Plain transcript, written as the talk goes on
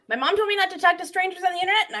My mom told me not to talk to strangers on the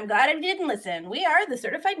internet, and I'm glad I didn't listen. We are the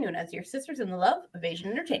Certified Nunas, your sisters in the love of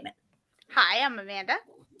Asian entertainment. Hi, I'm Amanda.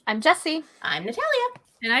 I'm Jessie. I'm Natalia.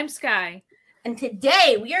 And I'm Sky. And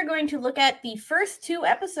today we are going to look at the first 2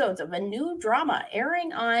 episodes of a new drama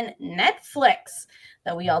airing on Netflix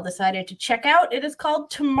that we all decided to check out. It is called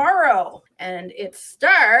Tomorrow, and it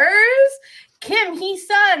stars Kim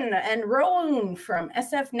Hee-sun and Rowoon from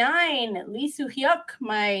SF9, Lee Soo-hyuk,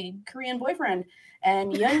 my Korean boyfriend,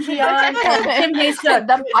 and Yoon Ji-yeon and Kim Hae-suk.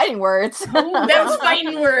 Them fighting words. Those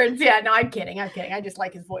fighting words. Yeah, no, I'm kidding. I just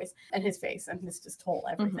like his voice and his face, and this just told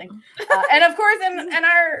everything. Mm-hmm. And of course, and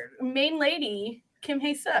our main lady, Kim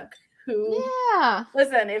Hae-suk, who,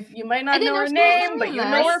 listen, if you might not know her name, but you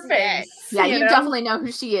know her face. Yeah, you definitely know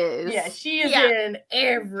who she is. Yeah, she is in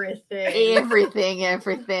everything.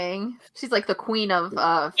 Everything. She's like the queen of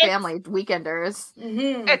family weekenders.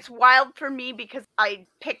 Mm-hmm. It's wild for me because I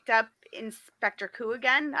picked up Inspector Ku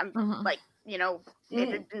again. I'm it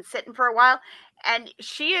had been sitting for a while, and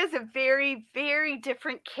she is a very, very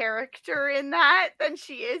different character in that than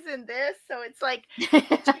she is in this. So it's like she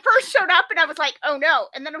first showed up and I was like, oh no,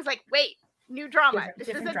 and then I was like, wait, new drama. This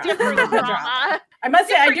is a different drama. I must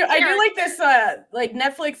say, I do like this. Like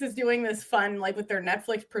Netflix is doing this fun, like with their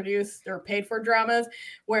Netflix produced or paid for dramas,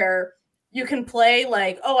 where you can play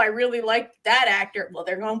like, oh, I really like that actor. Well,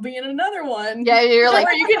 they're going to be in another one. Yeah, you're like,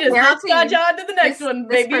 you can just hopscotch on to the next one,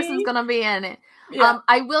 baby. This person's going to be in it. Yeah.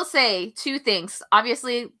 I will say 2 things.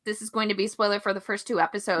 Obviously, this is going to be spoiler for the first 2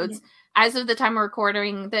 episodes. Mm-hmm. As of the time we're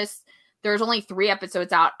recording this, there's only 3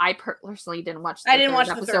 episodes out. I personally didn't watch the third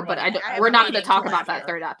episode, but we're not going to talk about that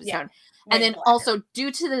third episode. Yeah. And then also,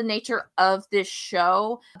 due to the nature of this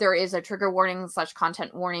show, there is a trigger warning /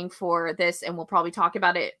 content warning for this, and we'll probably talk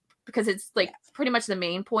about it because it's like pretty much the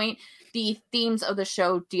main point. The themes of the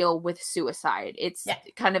show deal with suicide. It's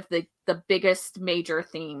kind of the biggest major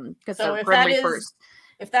theme because the Grim Reapers.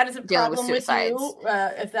 If that is a problem with you, if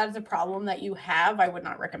that is a problem that you have, I would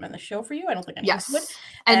not recommend the show for you. I don't think anyone would.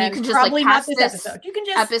 And you can just probably pass this episode. You can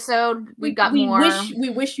just We got more.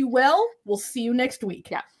 We wish you well. We'll see you next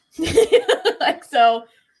week. Yeah. So.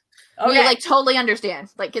 Okay. We totally understand.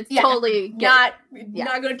 It's totally not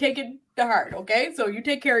going to take it to heart. Okay, so you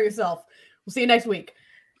take care of yourself. We'll see you next week.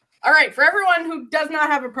 All right, for everyone who does not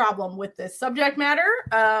have a problem with this subject matter,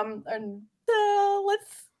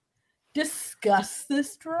 let's discuss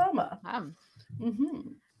this drama.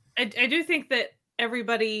 I do think that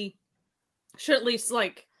everybody should at least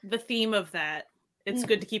the theme of that. It's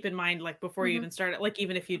good to keep in mind before you even start it.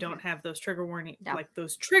 Even if you don't have those trigger warning,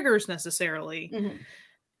 those triggers necessarily.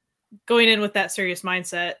 Going in with that serious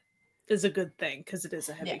mindset is a good thing because it is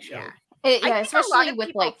a heavy show. Especially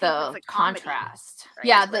with the contrast.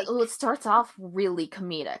 Right? It starts off really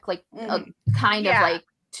comedic, kind of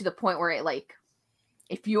to the point where it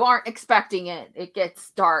if you aren't expecting it, it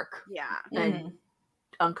gets dark. And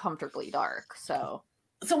uncomfortably dark. So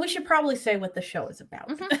we should probably say what the show is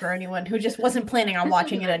about for anyone who just wasn't planning on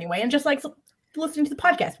watching it anyway and just listening to the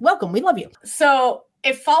podcast. Welcome, we love you. So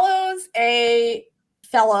it follows a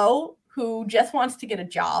fellow who just wants to get a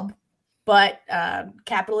job, but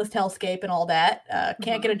capitalist hellscape and all that,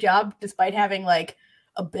 can't get a job despite having 1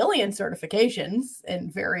 billion certifications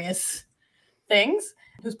in various things,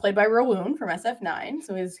 who's played by Rowoon from SF9.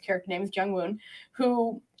 So his character name is Jung-woon,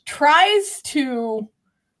 who tries to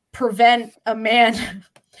prevent a man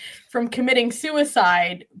from committing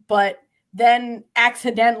suicide, but then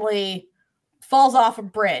accidentally falls off a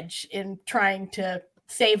bridge in trying to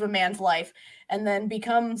save a man's life, and then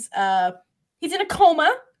becomes he's in a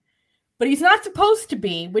coma, but he's not supposed to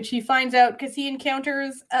be, which he finds out because he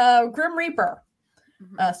encounters a Grim Reaper,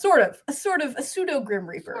 a pseudo Grim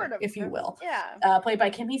Reaper, if you will, played by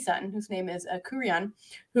Kim Hee-sun, whose name is Kuryeon,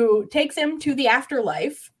 who takes him to the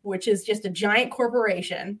afterlife, which is just a giant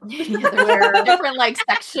corporation where different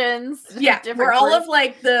sections, where all of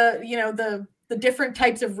the different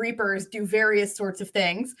types of Reapers do various sorts of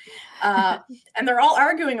things. And they're all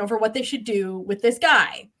arguing over what they should do with this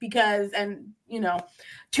guy because,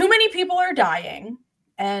 too many people are dying.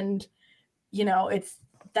 And,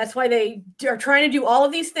 that's why they are trying to do all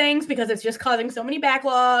of these things because it's just causing so many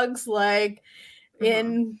backlogs. The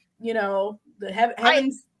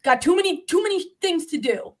heavens got too many things to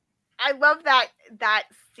do. I love that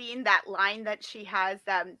scene, that line that she has,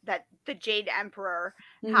 that the Jade Emperor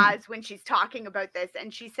has when she's talking about this,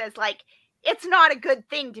 and she says it's not a good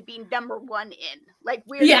thing to be number 1 in.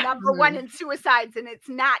 We're number 1 in suicides, and it's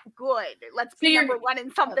not good. Let's be number 1 in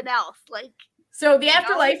something else. So the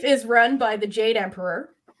afterlife is run by the Jade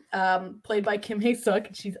Emperor, played by Kim Hae-suk,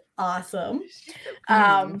 and she's awesome.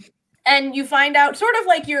 And you find out sort of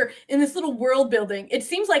like you're in this little world building. It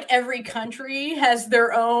seems like every country has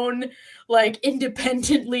their own like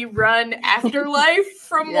independently run afterlife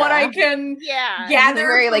from what I can gather.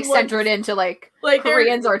 Very like centered into like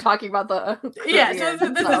Koreans are talking about the so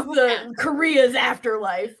this is the Korea's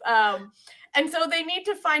afterlife. And so they need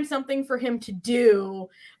to find something for him to do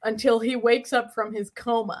until he wakes up from his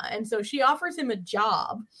coma. And so she offers him a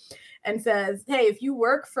job and says, hey, if you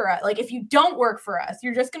work for us, like if you don't work for us,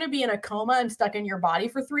 you're just going to be in a coma and stuck in your body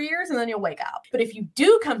for 3 years and then you'll wake up. But if you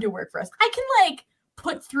do come to work for us, I can like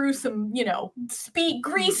put through some,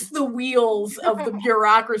 grease the wheels of the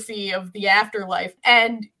bureaucracy of the afterlife.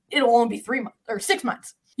 And it'll only be 3 months or 6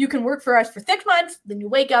 months. You can work for us for 6 months, then you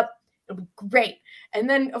wake up. It'll be great. And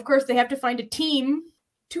then, of course, they have to find a team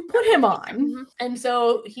to put him on. And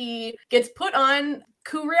so he gets put on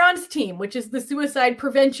Kurion's team, which is the suicide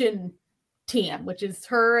prevention team, which is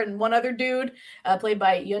her and one other dude, played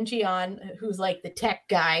by Yoon Ji-an, who's like the tech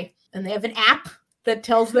guy. And they have an app that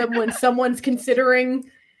tells them when someone's considering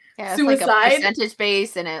suicide. Like a percentage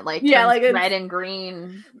base, and it like red and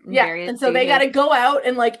green. And so they got to go out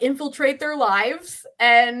and like infiltrate their lives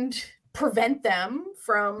and prevent them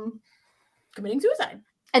from committing suicide.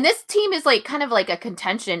 And this team is like kind of like a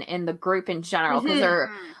contention in the group in general, because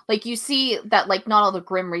they're like, you see that like not all the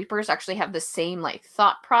Grim Reapers actually have the same like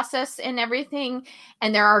thought process and everything.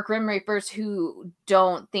 And there are Grim Reapers who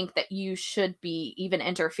don't think that you should be even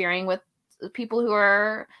interfering with people who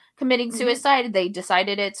are committing suicide. They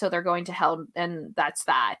decided it, so they're going to hell, and that's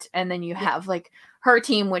that. And then you have like her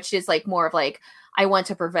team, which is like more of like, I want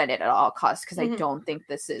to prevent it at all costs because I don't think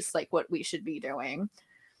this is like what we should be doing.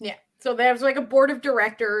 Yeah. So there's like a board of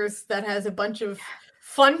directors that has a bunch of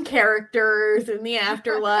fun characters in the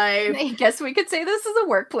afterlife. I guess we could say this is a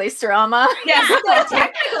workplace drama. Yes,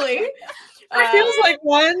 technically. It feels like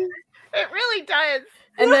one. It really does.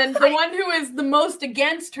 And then the one who is the most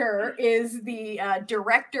against her is the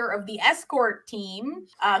director of the escort team,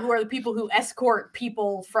 who are the people who escort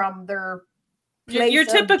people from their place your of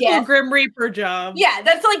typical death. Grim Reaper job. Yeah,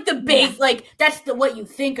 that's like the base, like that's what you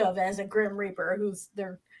think of as a Grim Reaper, who's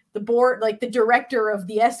the board, like the director of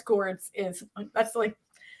the escorts is. That's like,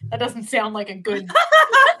 that doesn't sound like a good.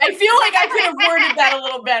 I feel like I could have worded that a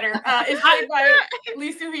little better. It's played by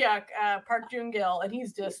Lee Soo-hyuk, Park Joon-gil, and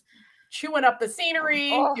he's just chewing up the scenery,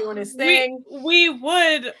 doing his thing. We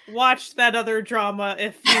would watch that other drama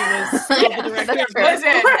if he was the director.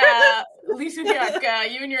 Listen, Lee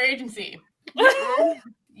Soo-hyuk, you and your agency.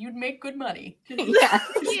 You'd make good money. Just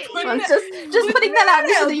putting that out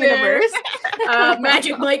into the universe.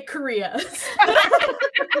 Magic Mike Korea.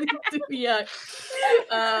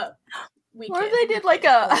 Or they did like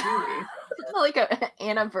a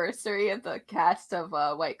anniversary of the cast of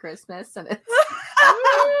White Christmas, and it's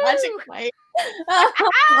Magic Mike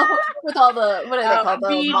with all the, what are they called,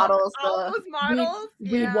 the models? All those models.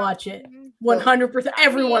 We'd watch it. 100%.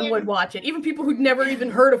 Everyone would watch it. Even people who'd never even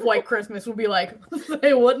heard of White Christmas would be like,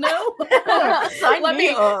 "Say what now? Let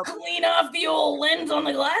me clean off the old lens on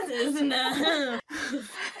the glasses." And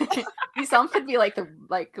Some could be like the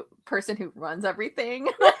person who runs everything.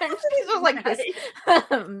 He's just like this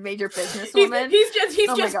major businesswoman. He's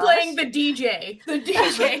just playing the DJ. The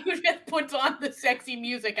DJ who just puts on the sexy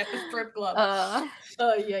music at the strip club.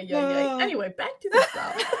 Anyway, back to the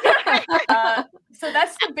stuff. So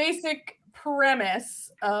that's the basic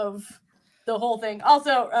premise of the whole thing.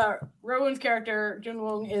 Also, Rowan's character,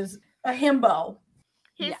 Jun-woong, is a himbo.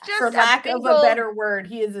 He's just for lack of a better word.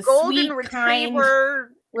 He is a sweet, kind,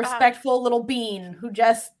 respectful little bean who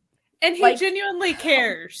just... And he genuinely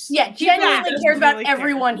cares. Yeah, genuinely cares about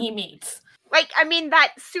everyone he meets. Like, I mean, that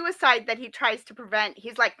suicide that he tries to prevent,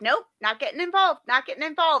 he's like, nope, not getting involved.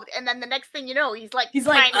 And then the next thing you know, he's like, okay,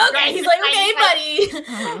 buddy.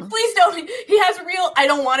 Please don't. He has real, I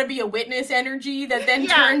don't want to be a witness energy that then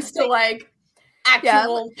turns to like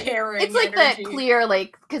actual caring. It's like energy. that clear,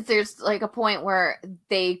 like, because there's like a point where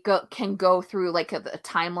they can go through like a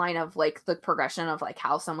timeline of like the progression of like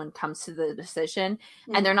how someone comes to the decision,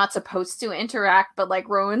 and they're not supposed to interact, but like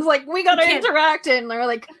Rowan's like, we gotta interact, and they're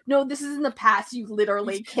like, no, this is in the past, you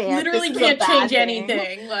literally can't change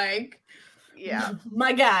anything. Like,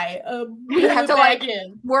 my guy, we have to like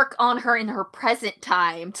work on her in her present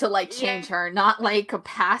time to like change her, not like a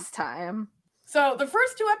past time. So the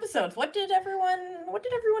first 2 episodes, what did everyone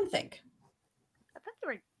think? I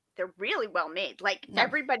thought they're really well made. Like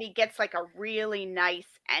everybody gets like a really nice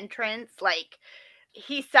entrance. Like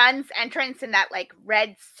Hee-sun's entrance in that like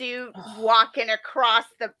red suit walking across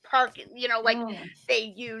the park,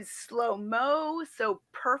 they use slow-mo so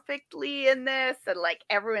perfectly in this, and like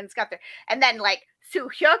everyone's got their, and then like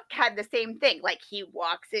Soo-hyuk had the same thing. Like, he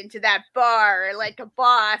walks into that bar like a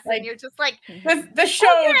boss, Like, and you're just like, the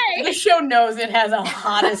show knows it has a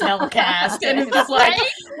hot as hell cast, and it's just like,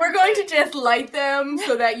 we're going to just light them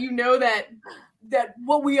so that you know that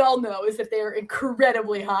what we all know is that they're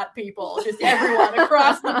incredibly hot people. Just everyone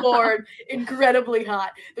across the board, incredibly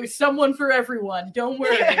hot. There's someone for everyone. Don't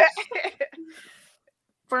worry.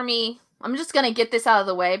 For me, I'm just gonna get this out of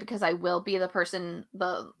the way because I will be the person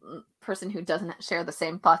who doesn't share the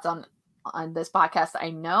same thoughts on this podcast,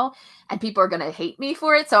 I know, and people are gonna hate me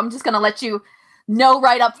for it. So I'm just gonna let you know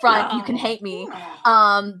right up front, you can hate me.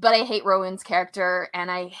 But I hate Rowan's character,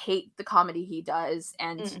 and I hate the comedy he does,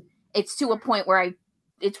 and it's to a point where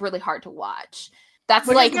it's really hard to watch. That's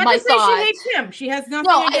like my thought. She hates him. She has nothing.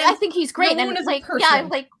 No, I think he's great, Rowan and like, yeah,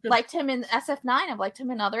 I liked him in SF9. I've liked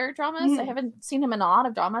him in other dramas. I haven't seen him in a lot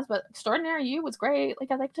of dramas, but Extraordinary You was great.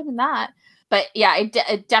 Like, I liked him in that. But yeah,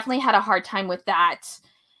 it definitely had a hard time with that,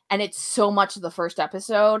 and it's so much of the first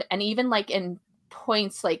episode, and even like in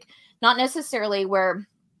points, like not necessarily where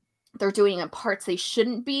they're doing in parts they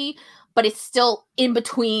shouldn't be, but it's still in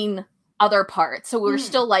between other parts. So we're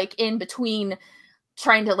still like in between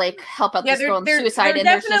trying to like help out this girl in suicide, and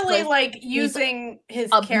there's definitely just like using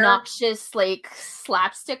his obnoxious like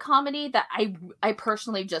slapstick comedy that I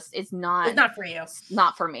personally just it's not for you,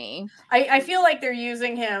 not for me. I feel like they're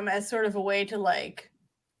using him as sort of a way to like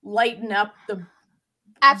lighten up the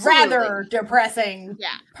rather depressing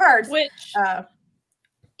parts, which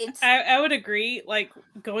I would agree. Like,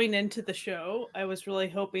 going into the show, I was really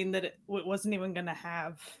hoping that it wasn't even going to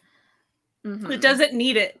have. It doesn't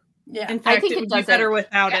need it. Yeah, in fact, I think it would be better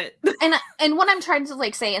without it. And what I'm trying to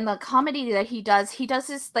like say in the comedy that he does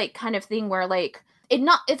this like kind of thing where like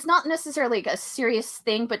it's not necessarily like a serious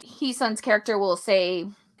thing, but Hee-sun's character will say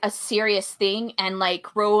a serious thing, and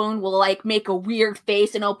like Rowan will like make a weird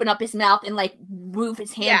face and open up his mouth and like move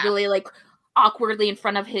his hand really like awkwardly in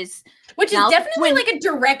front of his which mouth. Is definitely like a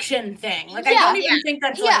direction thing. Like, I don't even think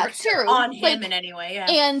that's like true on him like, in any way. Yeah.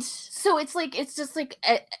 And so it's just like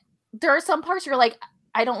there are some parts you're like,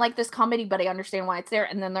 I don't like this comedy, but I understand why it's there.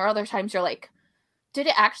 And then there are other times you're like, did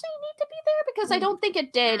it actually need to be there? Because I don't think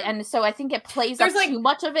it did. And so I think it plays up like, too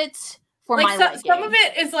much of it for like my liking. Some of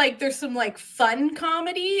it is like, there's some like fun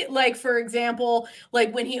comedy. Like, for example,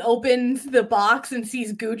 like when he opens the box and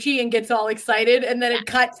sees Gucci and gets all excited, and then it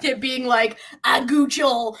cuts to being like, a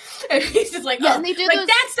Gucci. And he's just like, and they do like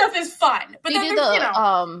that stuff is fun. But then there's,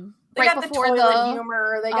 they right got before the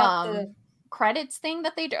humor, they got the credits thing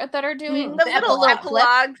that that are doing the little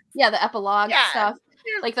epilogue. The epilogue stuff.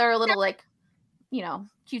 Like they're a little like,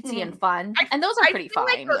 cutesy and fun, and those are pretty fun.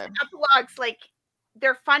 Like those epilogues, like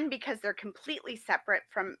they're fun because they're completely separate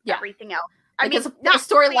from everything else. I mean, a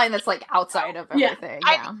storyline that's like outside of everything.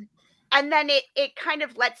 And then it kind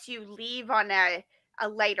of lets you leave on a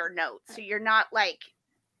lighter note, so you're not like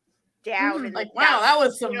down and like, wow, that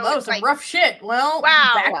was some rough shit. Well,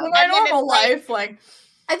 back to my normal life, like.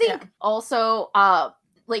 I think also,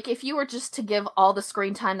 like, if you were just to give all the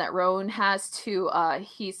screen time that Rowan has to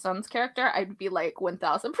Hee-sun's character, I'd be like 1000%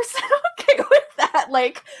 okay with that.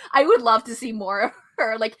 Like, I would love to see more of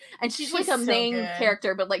her. Like, and she's like a main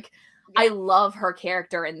character, but like, I love her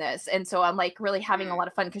character in this, and so I'm like really having a lot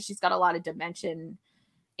of fun because she's got a lot of dimension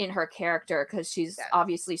in her character because she's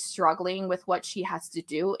obviously struggling with what she has to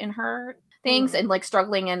do in her things and like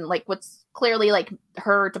struggling and like what's clearly like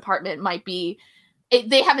her department might be.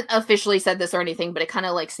 They haven't officially said this or anything, but it kind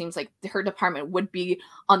of like seems like her department would be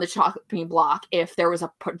on the chopping block if there was a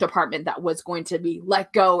department that was going to be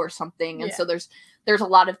let go or something. And so there's a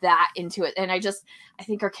lot of that into it. And I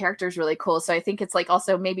think her character is really cool. So I think it's like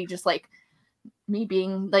also maybe just like me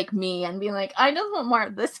being like me and being like, I just want more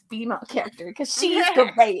of this female character because she's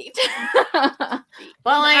great. Well,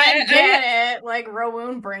 I get it. Like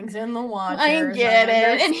Rowan brings in the Watchers. I get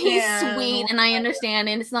it. And he's sweet and I understand.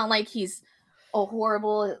 And it's not like he's a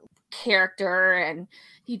horrible character, and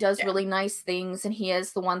he does really nice things, and he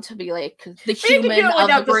is the one to be like the human of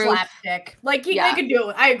the group. The slapstick. Like they could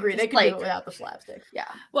do it. I agree. They could do it without the slapstick. Yeah.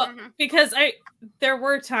 Well, because there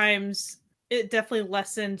were times it definitely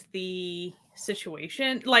lessened the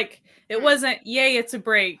situation. Like it wasn't, yay, it's a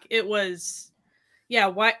break. It was,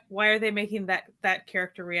 why are they making that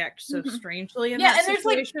character react so strangely in that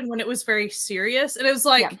situation when it was very serious? And it was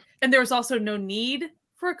like, and there was also no need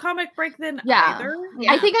for a comic break then either.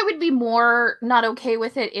 I think I would be more not okay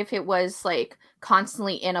with it if it was like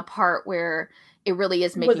constantly in a part where it really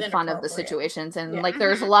is making fun of the situations and like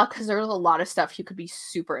there's a lot of stuff you could be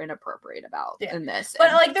super inappropriate about in this.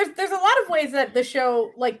 But like there's a lot of ways that the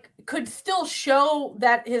show like could still show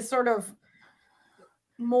that his sort of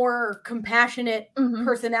more compassionate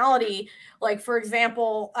personality. Like, for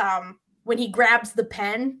example, when he grabs the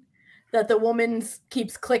pen that the woman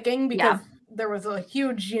keeps clicking because there was a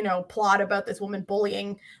huge, plot about this woman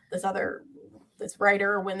bullying this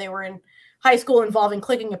writer when they were in high school involving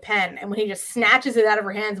clicking a pen. And when he just snatches it out of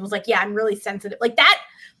her hands and was like, I'm really sensitive. Like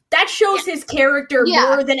that shows his character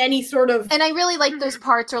more than any sort of. And I really like those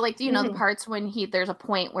parts, or like, the parts when there's a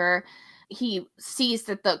point where he sees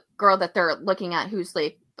that the girl that they're looking at, who's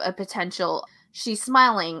like a potential, she's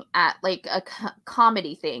smiling at like a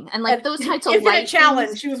comedy thing, and like those types of Infinite Challenge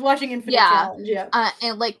things, she was watching Infinite Challenge,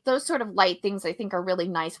 and like those sort of light things I think are really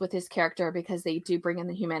nice with his character, because they do bring in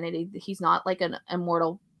the humanity. He's not like an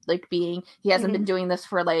immortal like being. He hasn't been doing this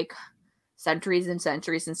for like centuries and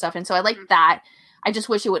centuries and stuff, and so I like that. I just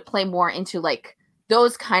wish it would play more into like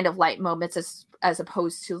those kind of light moments as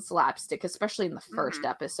opposed to slapstick, especially in the first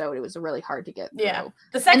episode. It was really hard to get through.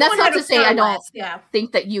 The second, and that's not to say I don't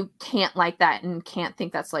think that you can't like that and can't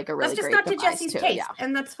think that's like a really great device. That's just not to Jesse's taste,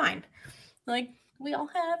 and that's fine. Like, we all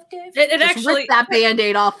have different. It actually rip that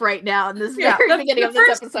Band-Aid off right now in this very beginning of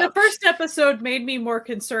this episode. The first episode made me more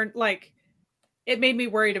concerned. Like, it made me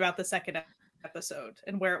worried about the second episode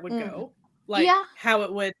and where it would go. Like how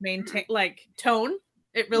it would maintain like tone.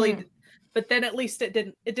 It really did. But then at least it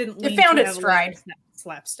didn't it found its stride.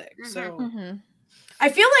 Slapstick. So I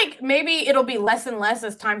feel like maybe it'll be less and less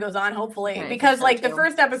as time goes on, hopefully, because like the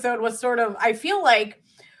first episode was sort of, I feel like,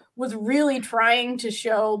 was really trying to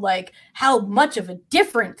show like how much of a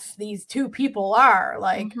difference these two people are,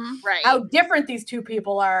 like how different these two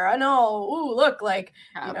people are. I know. Ooh, look, like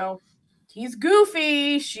he's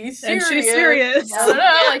goofy, she's serious. And she's serious. I don't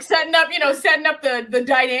know, like setting up the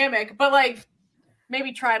dynamic, but like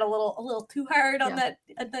maybe tried a little too hard on that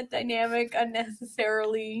dynamic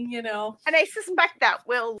unnecessarily, And I suspect that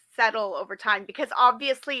will settle over time, because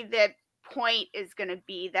obviously the point is going to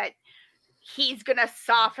be that he's going to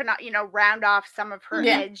soften up, round off some of her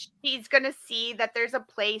edge. He's going to see that there's a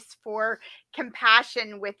place for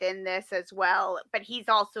compassion within this as well, but he's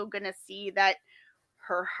also going to see that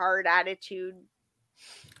her hard attitude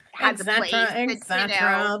has a place.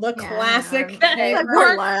 Etc. The classic. Look,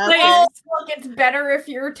 it's better if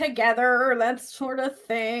you're together. That sort of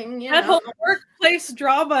thing. That whole workplace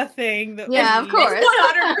drama thing. Of course.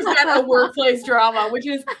 It's 100% a workplace drama, which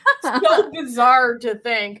is so bizarre to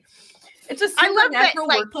think. It's a supernatural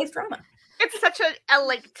workplace drama. It's such a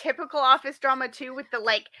like typical office drama too, with the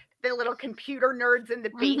little computer nerds in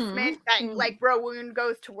the basement that like Rowoon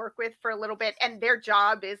goes to work with for a little bit, and their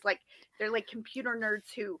job is like they're like computer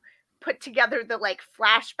nerds who put together the like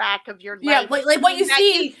flashback of your life. Yeah, like what you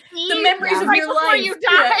see, the memories of your life before you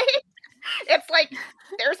die. It's like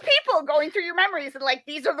there's people going through your memories, and like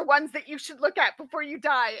these are the ones that you should look at before you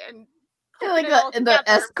die. And like the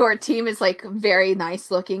escort team is like very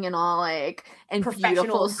nice looking and all like and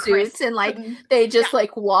beautiful suits, and like they just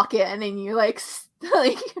like walk in and you like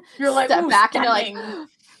you're like step back and you're like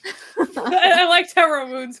I liked how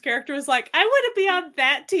Rowoon's character was like, I want to be on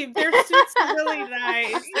that team. Their suits are really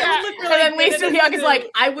nice. Really, and then Lee Soo-hyuk is like,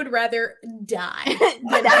 I would rather die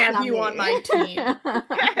than have you on my team.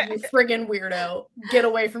 You friggin' weirdo. Get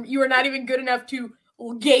away from you. Are not even good enough to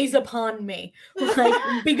gaze upon me.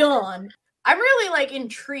 Like, be gone. I'm really like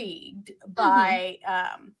intrigued by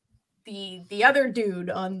the other dude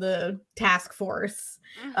on the task force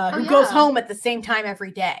who goes home at the same time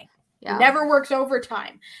every day. Yeah. Never works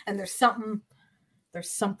overtime, and there's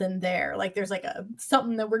something there. Like there's like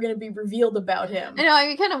something that we're going to be revealed about him. I know.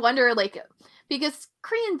 I kind of wonder, like, because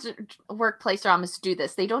Korean workplace dramas do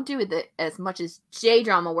this. They don't do it as much as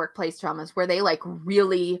J-drama workplace dramas, where they like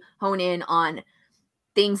really hone in on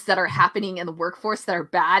things that are happening in the workforce that are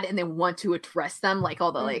bad, and they want to address them, like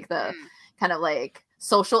all the like the kind of like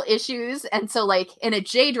social issues. And so like in a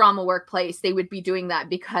J-drama workplace, they would be doing that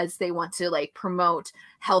because they want to like promote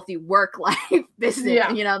healthy work life business,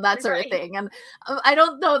 that sort of thing. And I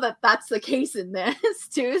don't know that that's the case in this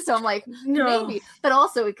too. So I'm like, maybe, but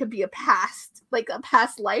also it could be a past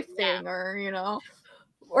life thing, or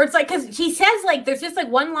or it's like, because he says like there's just like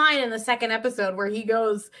one line in the second episode where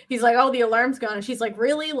he's like, oh, the alarm's gone, and she's like,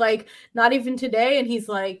 really? Like, not even today? And he's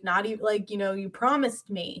like, not even, like, you promised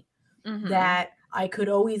me that I could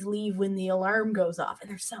always leave when the alarm goes off, and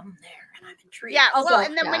there's something there, and I'm intrigued. Yeah, also, well,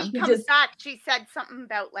 and then when he comes back, she said something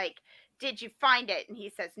about like, did you find it? And he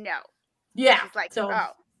says no. Yeah. She's like, oh.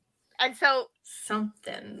 And so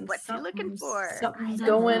what's he looking for? Something's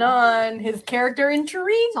going on. His character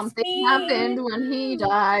intrigues me. Happened when he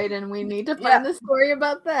died, and we need to find the story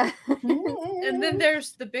about that. And then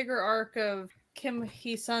there's the bigger arc of Kim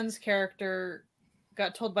Hee-sun's character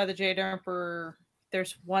got told by the Jade Emperor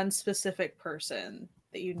there's one specific person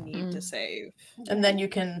that you need to save. And then you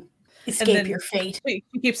can escape your fate. He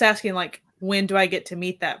keeps asking, like, when do I get to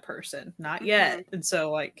meet that person? Not yet. And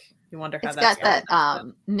so, like, you wonder how that's got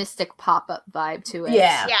that mystic pop-up vibe to it.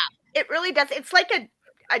 Yeah, it really does. It's like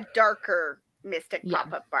a darker Mystic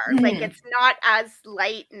Pop-Up Bar. Like, it's not as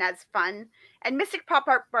light and as fun. And Mystic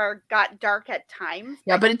Pop-Up Bar got dark at times.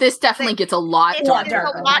 Yeah, but this definitely gets a lot darker.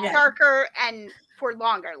 It's a lot darker and for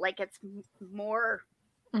longer. Like, it's more...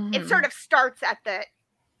 It sort of starts at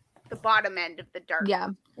the bottom end of the dark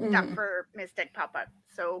stuff for Mystic Pop-Up.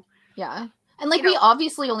 So... Yeah. And like, we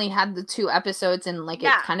obviously only had the 2 episodes, and like,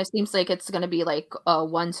 it kind of seems like it's going to be like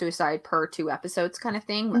 1 suicide per 2 episodes kind of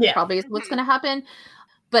thing. That probably is what's going to happen.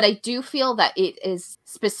 But I do feel that it is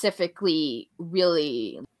specifically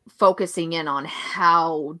really focusing in on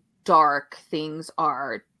how dark things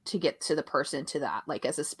are to get to the person to that, like,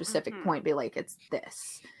 as a specific point, be like, it's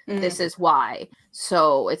this. This is why.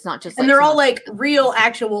 So it's not just, and they're all like real,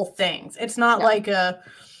 actual things. It's not like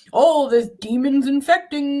this demon's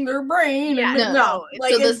infecting their brain. Yeah, no.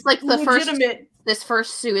 Like, so this, like, the legitimate... this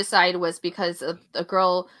first suicide was because of a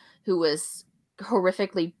girl who was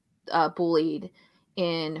horrifically bullied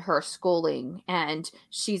in her schooling, and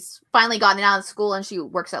she's finally gotten out of school, and she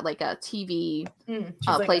works at like a TV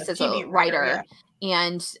place as a writer,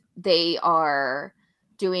 and they are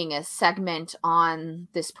doing a segment on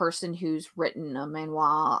this person who's written a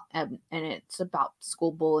memoir, and it's about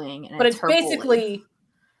school bullying, and it's basically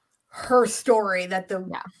her story that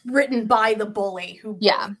written by the bully who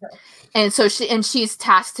bullied her. And so she's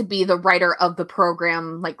tasked to be the writer of the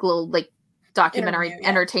program, like little like documentary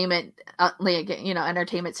entertainment,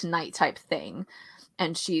 Entertainment Tonight type thing,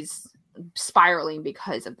 and she's spiraling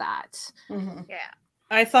because of that.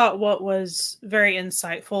 I thought what was very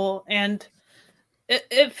insightful, and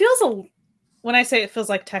it feels when I say it feels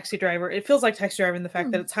like Taxi Driver, it feels like Taxi Driver in the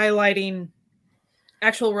fact that it's highlighting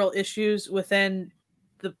actual real issues within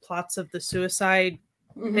the plots of the suicide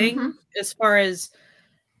thing, as far as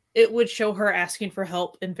it would show her asking for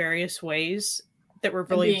help in various ways that were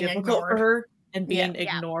really difficult for her and being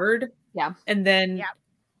ignored. And then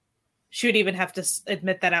she would even have to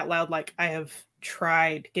admit that out loud, like, I have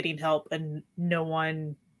tried getting help and no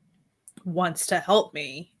one wants to help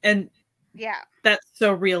me. And that's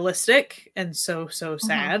so realistic and so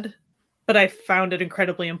sad. But I found it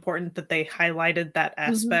incredibly important that they highlighted that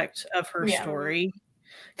aspect of her story.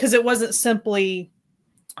 Because it wasn't simply,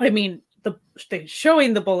 I mean, they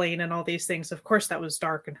showing the bullying and all these things, of course that was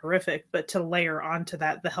dark and horrific, but to layer onto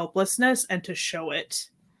that the helplessness and to show it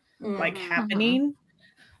like happening,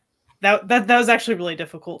 that was actually really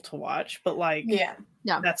difficult to watch, but like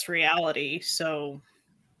that's reality. So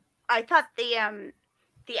I thought the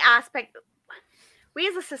aspect, we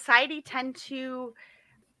as a society tend to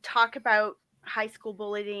talk about high school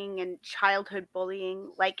bullying and childhood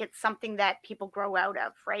bullying like it's something that people grow out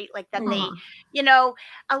of, right? Like that they,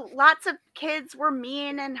 lots of kids were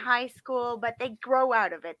mean in high school, but they grow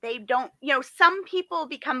out of it. They don't, some people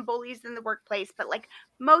become bullies in the workplace, but like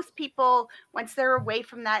most people, once they're away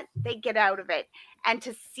from that, they get out of it. And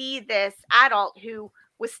to see this adult who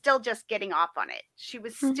was still just getting off on it, she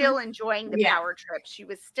was still enjoying the power trip. She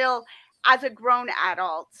was still, as a grown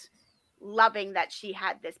adult, loving that she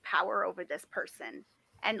had this power over this person,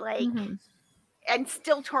 and like and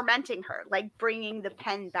still tormenting her, like bringing the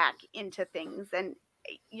pen back into things. And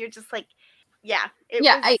you're just like, I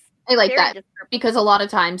like that disturbing. Because a lot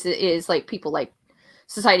of times it is like people, like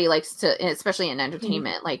society likes to, especially in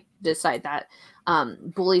entertainment, like decide that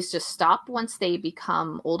bullies just stop once they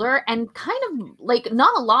become older, and kind of like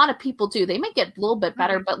not a lot of people do. They might get a little bit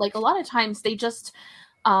better, but like a lot of times they just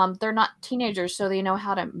they're not teenagers, so they know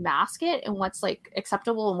how to mask it and what's like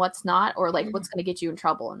acceptable and what's not, or like what's going to get you in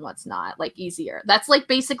trouble and what's not, like easier. That's like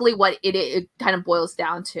basically what it kind of boils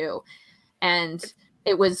down to. And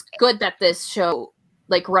it was good that this show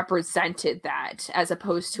like represented that, as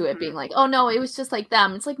opposed to it being like, oh no, it was just like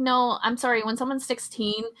them. It's like, no, I'm sorry, when someone's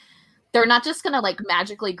 16, they're not just gonna like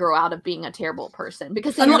magically grow out of being a terrible person,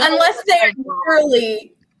 because unless they're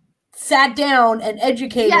really sat down and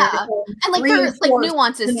educated, and like there's like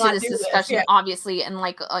nuances to this discussion, obviously, and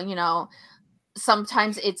like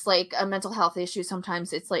sometimes it's like a mental health issue,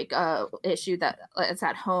 sometimes it's like a issue that it's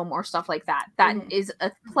at home or stuff like that. That is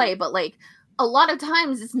a play, but like a lot of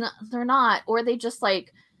times it's not, they're not, or they just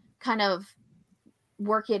like kind of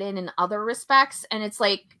work it in other respects. And it's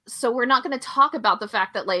like, so we're not going to talk about the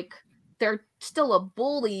fact that like they're still a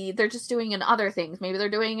bully, they're just doing in other things. Maybe they're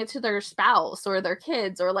doing it to their spouse or their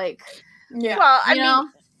kids, or like, well, I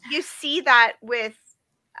mean, you see that with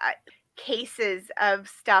cases of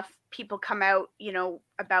stuff people come out,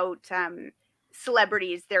 about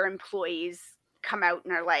celebrities, their employees come out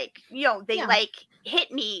and are like, they like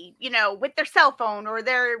hit me, with their cell phone or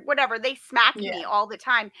their whatever, they smack me all the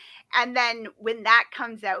time. And then when that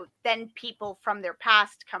comes out, then people from their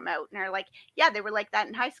past come out and are like, yeah, they were like that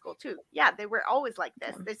in high school too. Yeah, they were always like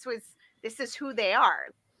this. This is who they are.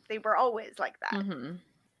 They were always like that. Mm-hmm.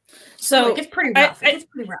 So it's pretty rough. It's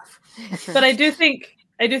pretty rough. But I do think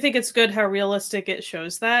it's good how realistic it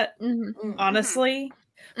shows that, honestly.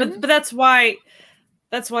 But that's why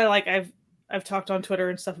like I've talked on Twitter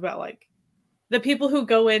and stuff about like the people who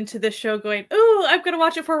go into this show going, "Oh, I'm gonna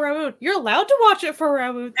watch it for Raoud." You're allowed to watch it for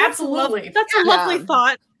Raoud. Absolutely, that's a lovely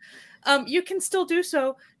thought. You can still do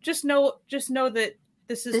so. Just know that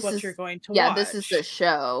this is you're going to watch. Yeah, this is the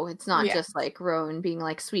show. It's not just like Rowan being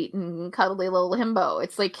like sweet and cuddly little himbo.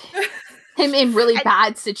 It's like him in really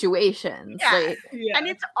bad situations. Yeah. And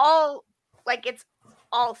it's all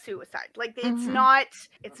suicide. Like it's not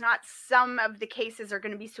some of the cases are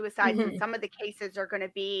going to be suicides and some of the cases are going to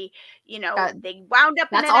be, they wound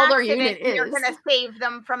up in an accident and you're going to save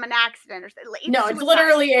them from an accident or something. No, it's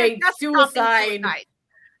literally a suicide.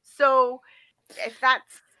 So if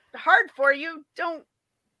that's hard for you, don't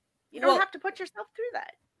have to put yourself through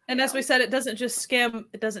that. And as we said, it doesn't just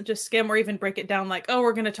skim or even break it down like, oh,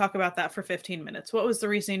 we're going to talk about that for 15 minutes. What was the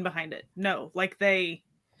reasoning behind it? No, like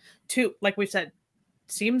like we've said,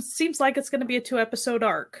 seems like it's going to be a 2-episode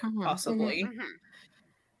arc, possibly.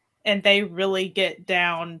 And they really get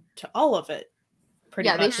down to all of it. Pretty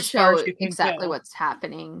much. They show exactly what's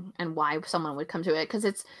happening and why someone would come to it. Because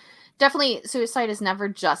it's definitely, suicide is never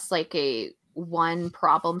just like a one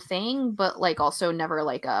problem thing, but like also never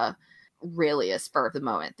like a really a spur of the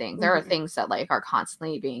moment thing. There are things that like are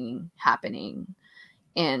constantly happening,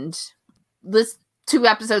 and this 2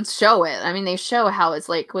 episodes show it. I mean, they show how it's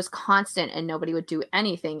like was constant and nobody would do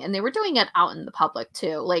anything, and they were doing it out in the public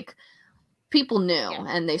too. Like people knew,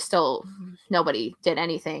 and they still nobody did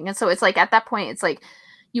anything. And so it's like at that point, it's like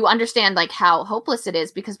you understand like how hopeless it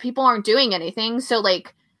is because people aren't doing anything. So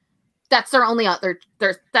like that's their only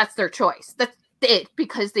that's their choice. That's it,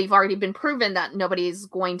 because they've already been proven that nobody's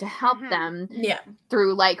going to help them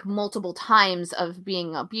through like multiple times of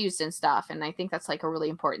being abused and stuff. And I think that's like a really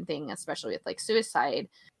important thing, especially with like suicide,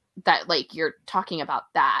 that like you're talking about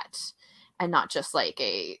that and not just like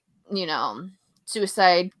a,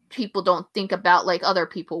 suicide. People don't think about like other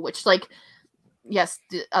people, which like, yes,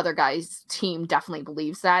 the other guy's team definitely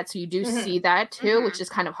believes that. So you do see that too, which is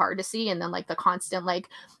kind of hard to see. And then like the constant like,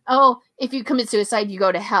 oh, if you commit suicide, you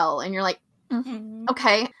go to hell. And you're like,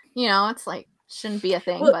 okay, it's like shouldn't be a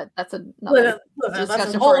thing, but that's another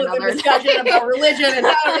discussion for another discussion about religion and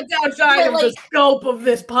how it's outside of the scope of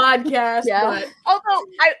this podcast. But although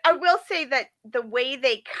I will say that the way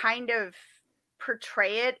they kind of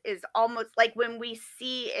portray it is almost like when we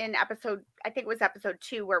see in episode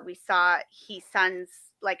 2 where we saw Hee-sun's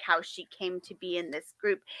like how she came to be in this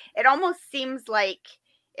group. It almost seems like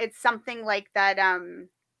it's something like that.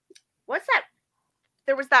 What's that?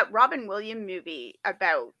 There was that Robin Williams movie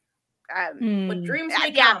about what dreams may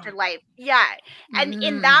the afterlife. Yeah. And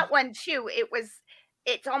in that one too,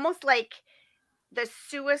 it's almost like the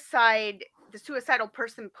suicidal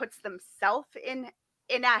person puts themselves in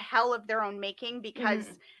a hell of their own making because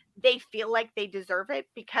they feel like they deserve it,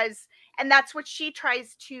 and that's what she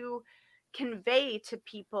tries to convey to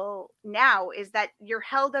people now, is that your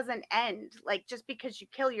hell doesn't end like just because you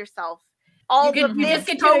kill yourself. All you just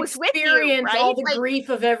get to experience right? all the grief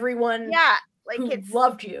of everyone who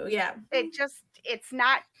loved you. It's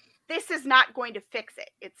not, this is not going to fix it.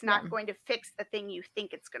 It's not going to fix the thing you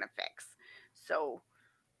think it's going to fix. So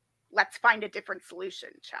let's find a different solution,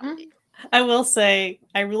 shall we? I will say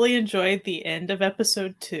I really enjoyed the end of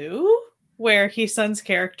episode 2 where Hee-sun's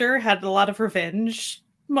character had a lot of revenge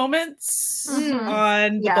moments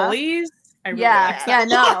on the bullies. I really liked that.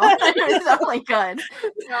 It's definitely good.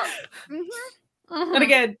 And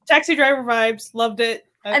again, Taxi Driver vibes, loved it.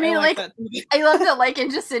 I mean, I loved it, like,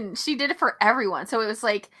 and she did it for everyone. So it was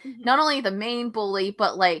like not only the main bully,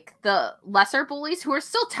 but like the lesser bullies who are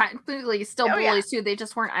still technically bullies too. They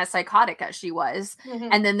just weren't as psychotic as she was.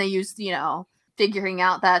 And then they used, figuring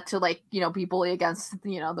out that to like, be bully against,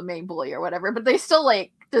 the main bully or whatever, but they still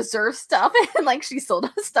like deserve stuff, and like she still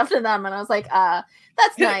does stuff to them. And I was like,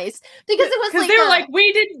 that's nice, because it was like they were like,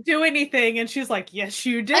 we didn't do anything, and she's like, yes,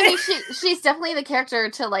 you did. I mean, she's definitely the character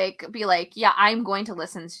to like be like, yeah, I'm going to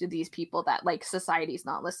listen to these people that like society's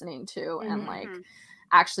not listening to, and like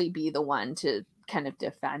actually be the one to kind of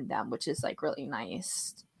defend them, which is like really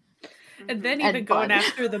nice. And then even going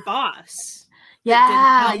after the boss.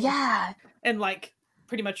 Yeah. And like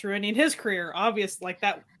pretty much ruining his career, obvious, like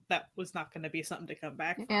that that was not going to be something to come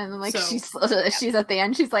back from. And like So, she's at the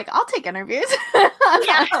end, she's like, I'll take interviews.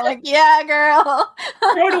 I'm like, yeah, girl.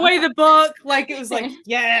 throw away the book. Like, it was like,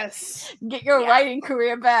 yes. Get your writing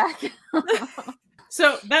career back.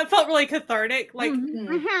 So that felt really cathartic. Like,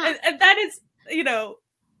 Mhm. and that is, you know,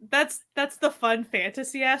 that's the fun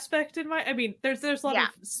fantasy aspect in my. I mean, there's a lot of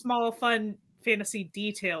small fun fantasy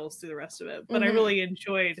details through the rest of it, but I really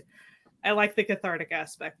enjoyed. I like the cathartic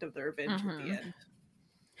aspect of the revenge at the end.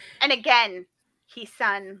 And again,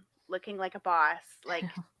 He-Sun looking like a boss, like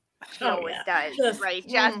she always does, right?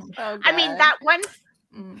 Just, I mean, that one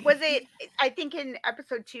was it. I think in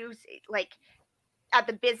episode 2, like at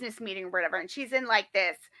the business meeting or whatever, and she's in like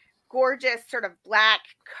this gorgeous sort of black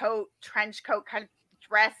coat, trench coat kind of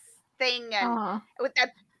dress thing, and with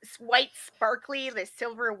that white sparkly, the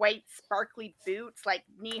silver white sparkly boots, like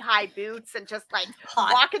knee-high boots, and just like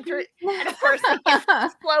walking through. And of course,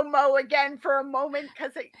 slow-mo again for a moment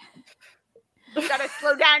because you gotta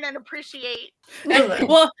slow down and appreciate.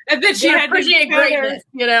 Well, and then she had to appreciate greatness,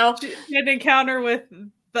 you know. She had an encounter with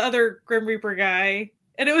the other Grim Reaper guy,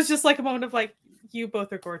 and it was just like a moment of like, you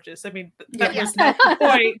both are gorgeous. I mean, that was not the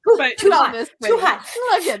point, but Too hot. Look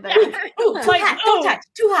at that. Ooh,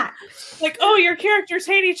 too hot. Like, oh, your characters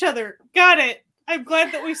hate each other. Got it. I'm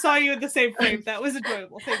glad that we saw you in the same frame. That was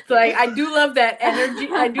enjoyable. Thank you. Like, I do love that energy.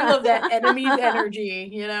 I do love that enemy's energy.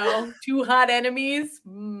 You know, two hot enemies.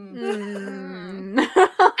 I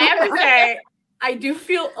have to say, I do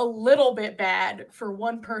feel a little bit bad for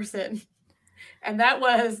one person. And that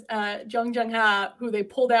was Jung Jung-ha, who they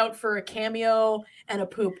pulled out for a cameo and a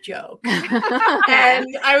poop joke. And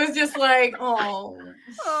I was just like, oh.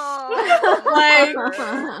 Like,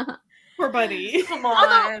 poor buddy. Come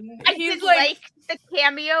on. I did like the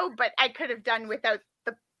cameo, but I could have done without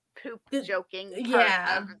the poop joking part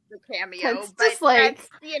of the cameo. It's just like,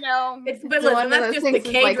 you know. But listen, that's just the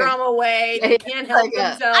K-drama way. They can't help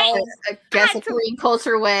themselves. I guess a Korean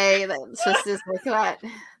culture way. That's just like that.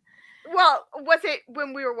 Well, was it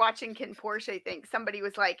when we were watching Kin Porsche, I think somebody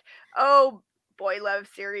was like, oh, boy love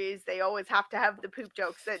series, they always have to have the poop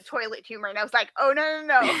jokes, the toilet humor. And I was like, oh, no.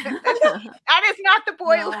 That is not the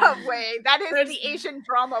boy love way. That is the Asian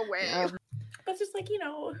drama way. That's just like, you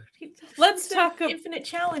know, let's talk about Infinite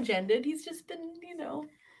Challenge ended. He's just been, you know,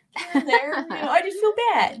 here and there. You know, I just feel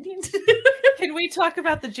bad. Can we talk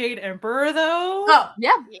about the Jade Emperor, though? Oh,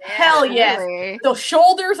 yeah. Hell yes. Really. The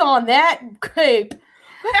shoulders on that cape.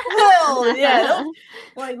 Hell yeah.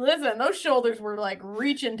 Like, listen, those shoulders were like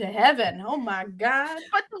reaching to heaven. Oh my God.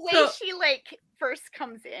 But the way she like first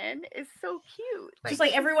comes in is so cute. Just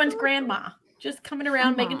like everyone's grandma. Just coming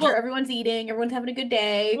around, making sure everyone's eating, everyone's having a good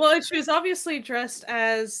day. Well, she was obviously dressed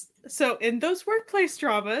as, so in those workplace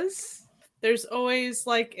dramas, there's always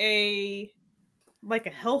like a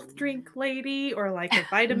health drink lady or like a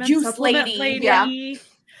vitamin juice supplement lady.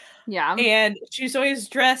 Yeah. And she's always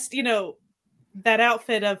dressed, you know, that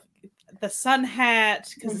outfit of the sun hat,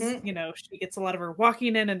 because you know, she gets a lot of her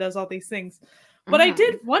walking in and does all these things. What I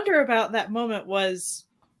did wonder about that moment was,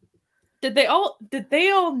 did they all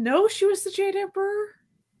know she was the Jade Emperor?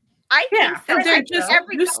 I think so. They're just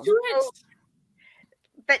used to it.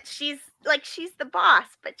 But she's the boss,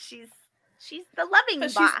 but she's the loving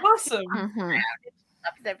boss. She's awesome.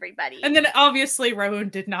 Loves everybody. And then obviously Rowan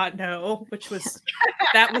did not know, which was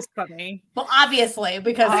that was funny. Well, obviously,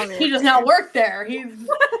 because he does not work there. He's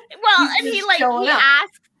and he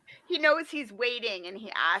asks, he knows he's waiting, and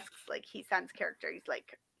he asks like He-Sun's character, he's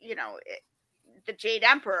like, you know, the Jade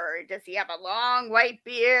Emperor, does he have a long white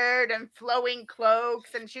beard and flowing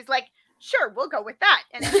cloaks? And she's like, sure, we'll go with that.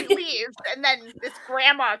 And she leaves, and then this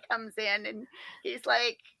grandma comes in, and he's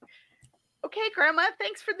like, okay, grandma,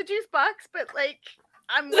 thanks for the juice box, but like,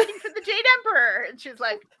 I'm waiting for the Jade Emperor. And she's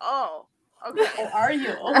like, oh, okay. Oh, are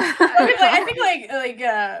you? I think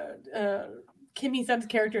Kim Hee-sun's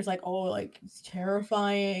character is like, oh, like, it's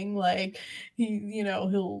terrifying. Like,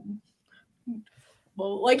 he'll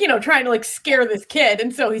like, you know, trying to like scare this kid.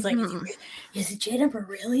 And so he's like, is it Jade Emperor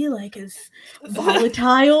really like is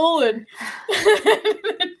volatile? And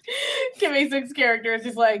Kim Hee-sun's character is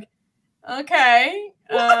just like, okay.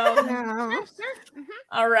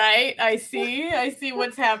 All right, I see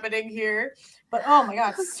what's happening here. But oh my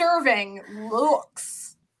God, serving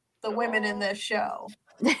looks the women in this show.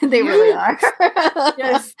 They really are.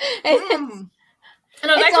 Yes.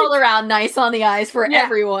 It's all around nice on the eyes for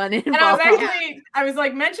everyone involved. And I was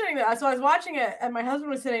like mentioning that. So I was watching it and my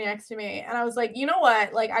husband was sitting next to me and I was like, you know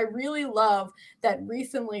what? Like, I really love that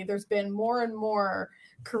recently there's been more and more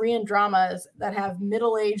Korean dramas that have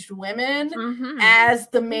middle-aged women as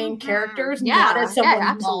the main characters, not as someone's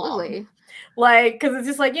absolutely. mom. Like, because it's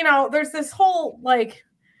just like, you know, there's this whole like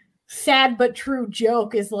sad but true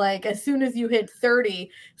joke is like, as soon as you hit 30,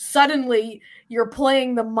 suddenly you're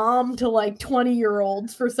playing the mom to like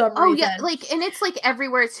 20-year-olds for some reason. Oh yeah, like, and it's like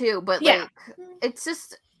everywhere too, but like it's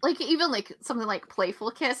just like, even like something like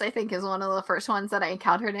Playful Kiss, I think, is one of the first ones that I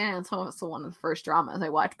encountered in, and it's also one of the first dramas I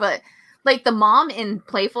watched. But like the mom in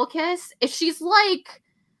Playful Kiss, if she's like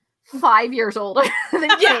 5 years older than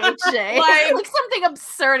KJ, like something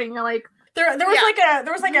absurd, and you're like, there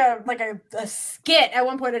was a skit at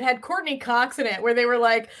one point that had Courtney Cox in it, where they were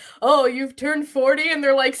like, "Oh, you've turned 40," and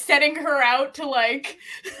they're like setting her out to like.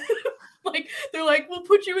 Like, they're like, we'll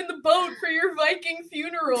put you in the boat for your Viking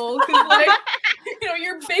funeral, because, like, you know,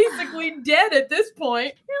 you're basically dead at this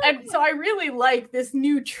point. And so I really like this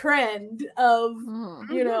new trend of,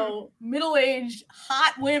 you know, middle-aged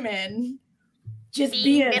hot women just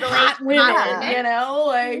being hot women, you know?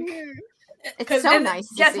 Like, it's so nice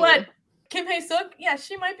to guess see. what? Kim Hae-suk, yeah,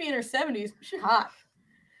 she might be in her 70s, but she's hot.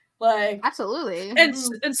 Like, absolutely,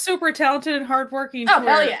 and super talented and hardworking. Oh,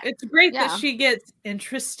 hell yeah! It's great that she gets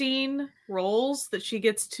interesting roles that she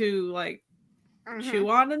gets to like chew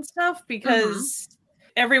on and stuff, because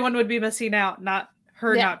everyone would be missing out, not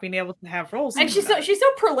being able to have roles. And she's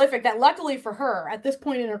so prolific that, luckily for her, at this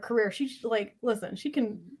point in her career, she's like, listen, she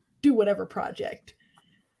can do whatever project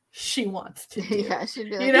she wants to do. Yeah, she'd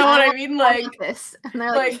be like, you know what I mean? Like this, and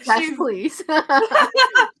they're like, yes, please.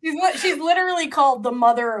 she's literally called the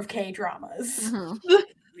mother of K-dramas.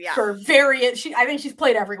 Yeah. For various, I think she's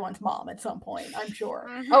played everyone's mom at some point, I'm sure.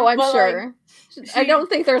 Oh, I'm sure. Like, I don't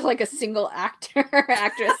think there's like a single actress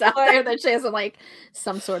out there that she hasn't like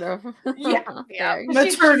some sort of maternal.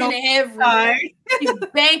 She's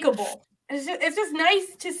bankable. It's just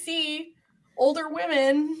nice to see older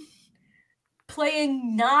women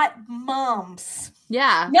playing not moms.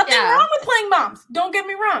 Yeah. Nothing wrong with playing moms. Don't get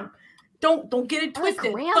me wrong. Don't get it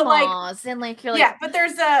twisted. Like but grandmas, and like you're like, but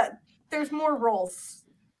there's more roles.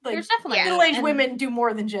 Like, there's definitely middle-aged women do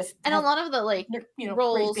more than just, and a lot of the like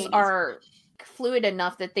roles are fluid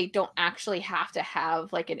enough that they don't actually have to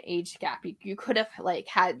have like an age gap. You could have like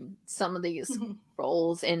had some of these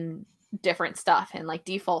roles in different stuff, and like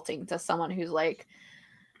defaulting to someone who's like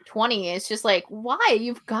 20 is just like, why?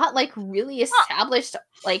 You've got like really established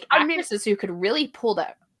like actresses who could really pull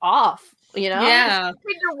that off, you know? Yeah.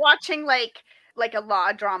 When you're watching like a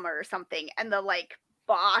law drama or something, and the like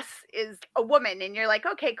boss is a woman, and you're like,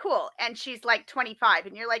 okay, cool, and she's like 25,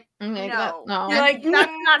 and you're like, no. You're like,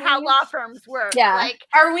 that's not how law firms work. Yeah. Like,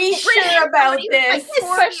 are we sure about this?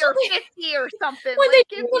 Like 40 or 50 or something. When they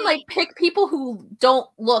even like pick people who don't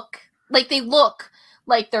look like they look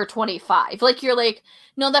like they're 25. Like, you're like,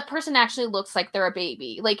 no, that person actually looks like they're a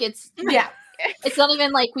baby. Like, it's it's not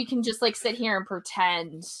even like we can just like sit here and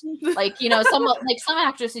pretend, like, you know, some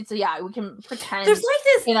actresses, we can pretend there's like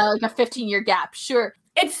this, you know, like a 15-year gap. Sure.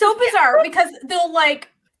 It's so bizarre because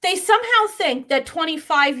they somehow think that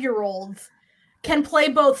 25-year-olds can play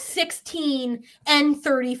both 16 and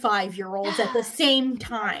 35-year-olds at the same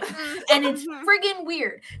time. And it's friggin'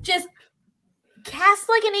 weird. Just cast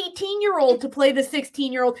like an 18-year-old to play the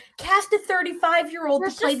 16-year-old. Cast a 35-year-old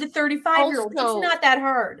to play the 35-year-old. It's not that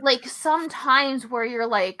hard. Like, sometimes where you're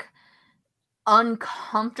like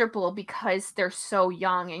uncomfortable because they're so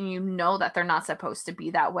young, and you know that they're not supposed to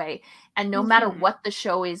be that way. And no matter what the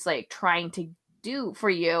show is like trying to do for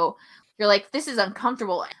you, you're like, this is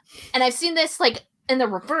uncomfortable. And I've seen this like in the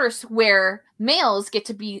reverse, where males get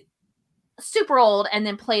to be super old and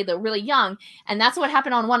then play the really young, and that's what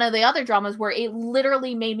happened on one of the other dramas, where it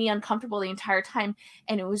literally made me uncomfortable the entire time,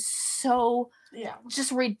 and it was so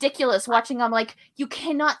just ridiculous watching. I'm like, you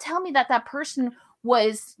cannot tell me that person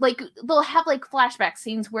was like, they'll have like flashback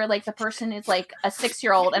scenes where like the person is like a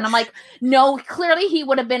 6-year-old, and I'm like, no, clearly he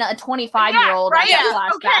would have been a 25-year-old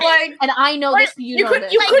flashback. Okay. Like, and I know this, you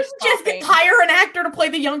couldn't just hire an actor to play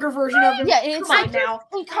the younger version of them. Yeah, it's like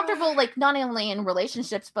uncomfortable, like not only in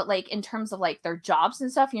relationships, but like in terms of like their jobs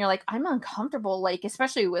and stuff. And you're like, I'm uncomfortable, like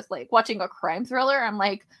especially with like watching a crime thriller. I'm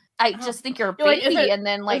like, I just think you're a baby, like, and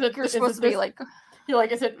then like you're supposed to be like, you're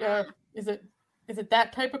like, is it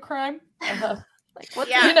that type of crime? Like, what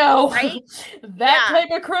you know, right? That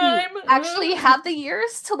type of crime. You actually have the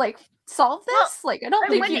years to like solve this. Like, I don't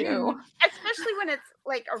think you do. Especially when it's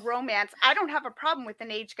like a romance. I don't have a problem with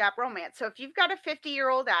an age gap romance. So if you've got a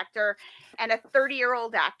 50-year-old actor and a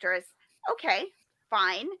 30-year-old actress, okay,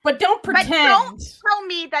 fine. But don't pretend. But don't tell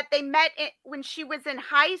me that they met when she was in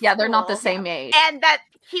high school. Yeah, they're not the same age. And that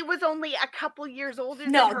he was only a couple years older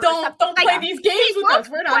than her. Don't play these games with us.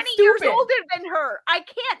 We're not 20 stupid. years older than her. I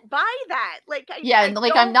can't buy that. Like,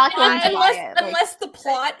 I'm not going to buy it. Unless the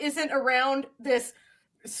plot isn't around this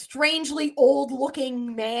strangely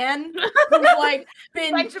old-looking man who's like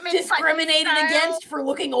been discriminated against for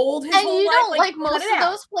looking old his whole life. Like most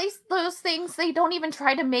of those things, they don't even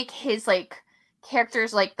try to make his like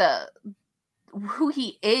characters like who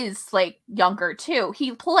he is like younger too.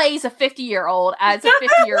 He plays a 50-year-old as a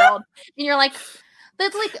 50-year-old, and you're like,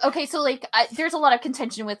 that's like okay. So like, there's a lot of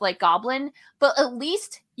contention with like Goblin, but at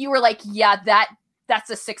least you were like, yeah, that's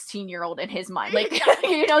a 16-year-old in his mind. Like like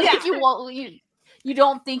you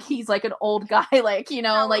don't think he's like an old guy, like,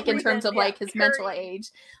 like in terms of like his mental age.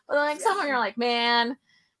 But like somehow you're like, man,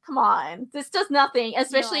 come on, this does nothing.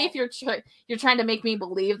 Especially if you're trying to make me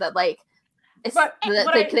believe that like they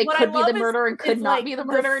could be the murderer and could not be the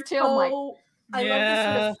murderer too. I love this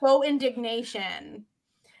sort of faux indignation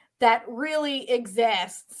that really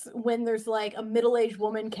exists when there's like a middle-aged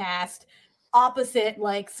woman cast opposite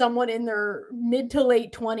like someone in their mid to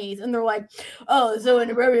late 20s, and they're like, oh, so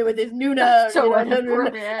inappropriate with this Nuna.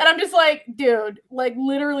 And I'm just like, dude, like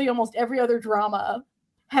literally almost every other drama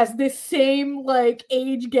has this same like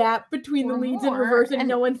age gap between the leads in reverse, and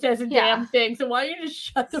no one says a damn thing. So why don't you just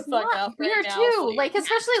shut the fuck up right now, too? Please? Like,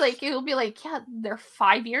 especially like it'll be like, yeah, they're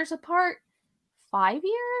 5 years apart. 5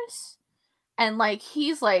 years? And like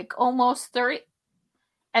he's like almost 30,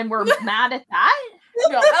 and we're mad at that.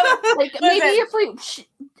 No, like maybe if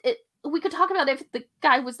we could talk about if the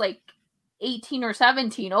guy was like 18 or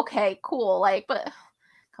 17. Okay, cool. Like, but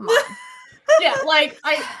come on. Yeah,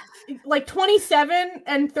 like 27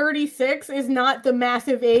 and 36 is not the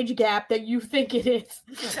massive age gap that you think it is.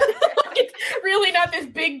 It's really not this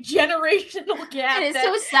big generational gap. And it's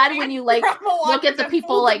so sad when you like look at the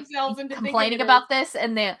people like complaining about this,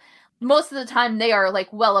 and most of the time they are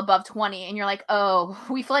like well above 20, and you're like, oh,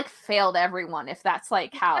 we've like failed everyone if that's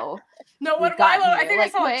like how. No, I think I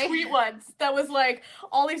saw a tweet once that was like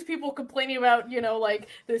all these people complaining about, like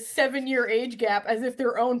the 7-year age gap as if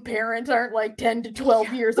their own parents aren't like 10 to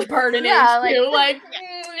 12 years apart in age too. Like,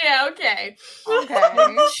 okay.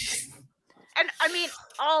 And I mean,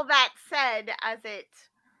 all that said, as it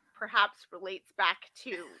perhaps relates back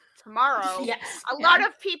to tomorrow, a lot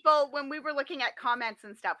of people, when we were looking at comments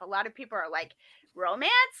and stuff, a lot of people are like,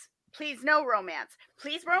 romance? Please no romance.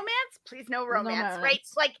 Please romance? Please no romance. Right?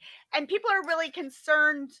 Like, and people are really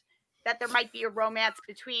concerned that there might be a romance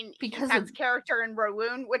between Hisat's character and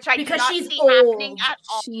Rowoon, which I do not see happening at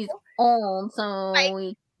all. She's old, so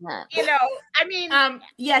I mean,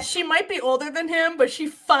 yes, she might be older than him, but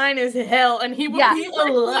she's fine as hell, and he would be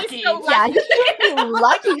lucky. Yeah, he would be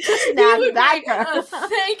lucky to snag that girl.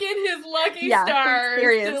 Thanking his lucky stars.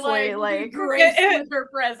 Seriously, to, like grace with her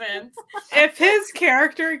presence. If his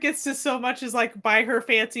character gets to so much as like buy her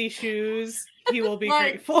fancy shoes, he will be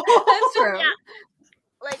grateful. That's true.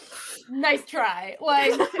 Like, nice try.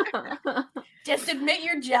 Like, just admit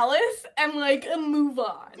you're jealous and like move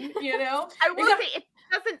on. I will say it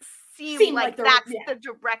doesn't seem like that's the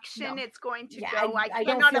direction it's going to go. I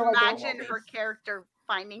cannot imagine her character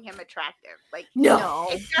finding him attractive. Like, no.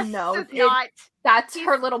 That's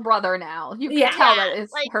her little brother now. You can tell that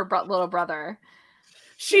it's her little brother.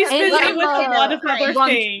 She's busy with a lot of other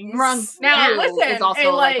things. Now, listen, is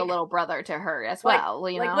also like a little brother to her as well.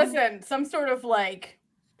 Listen, some sort of like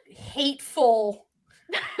hateful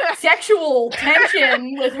sexual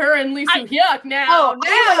tension with her and Lee Soo-hyuk now.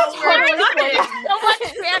 Totally so much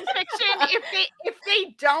fan fiction. If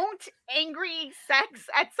they don't angry sex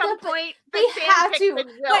at some point, they have to.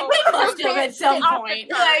 They must have at some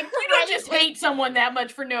point. Like, you don't just hate someone that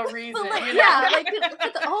much for no reason.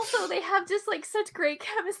 But also they have just like such great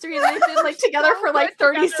chemistry, and they've been like together for like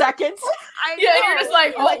 30 seconds. You're just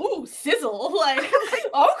like, ooh, sizzle. Like,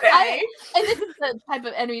 okay. And this is the type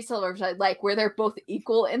of enemy silver I like, where they're both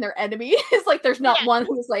equal in their enemy. It's like there's not one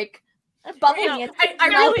who's like bubbling it. I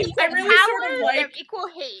really sort of like equal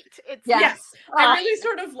hate. It's I really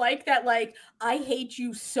sort of like that. Like, I hate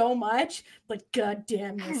you so much, but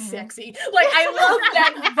goddamn, you're sexy. Like, I love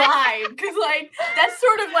that vibe, because like that's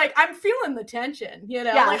sort of like I'm feeling the tension.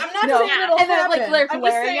 Like, I'm not saying it'll and then happen. like they're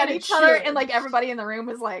glaring at each other, and like everybody in the room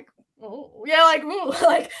is like, oh yeah, like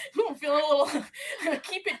feeling a little.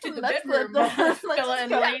 Keep it to the bedroom, fella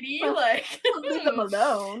and lady. Like, leave them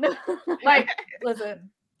alone. Like, listen,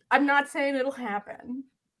 I'm not saying it'll happen.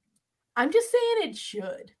 I'm just saying it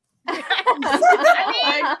should.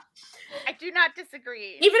 I do not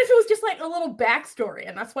disagree. Even if it was just like a little backstory,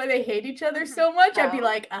 and that's why they hate each other so much, I'd be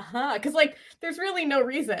like, because like there's really no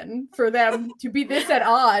reason for them to be this at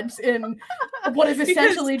odds in what is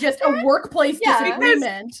essentially just a workplace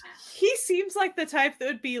disagreement. He seems like the type that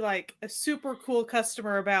would be like a super cool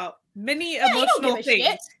customer about many emotional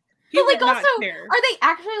things. But like, also, are they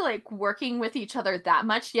actually like working with each other that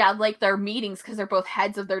much? Yeah, like their meetings because they're both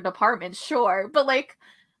heads of their department, sure. But like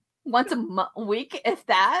once a week, if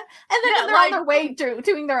that, and then they're on their way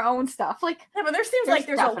doing their own stuff. Like, yeah, but there seems like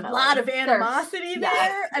there's a lot of animosity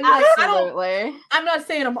there. And absolutely. I'm not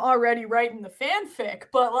saying I'm already writing the fanfic,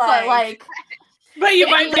 but like. But you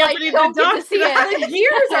might be able to see it. The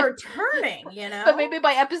gears are turning, you know. But maybe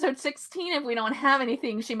by episode 16, if we don't have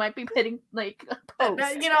anything, she might be pitting like a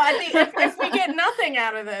post. You know, I think if we get nothing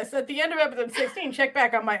out of this at the end of episode 16, check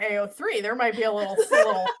back on my AO3. There might be a little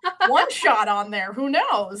one shot on there. Who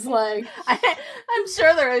knows? Like, I'm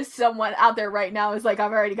sure there is someone out there right now who's like,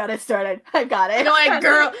 I've already got it started. I got it.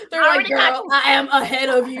 They're like, girl, I am ahead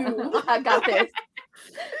of you. I got this.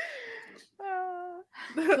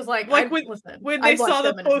 Because like when they saw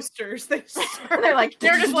the posters, they're just like,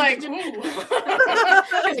 ooh.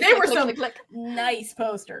 They were some nice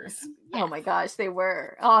posters. Oh my gosh, they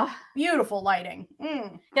were. Oh, beautiful lighting.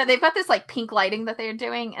 Yeah, they've got this like pink lighting that they're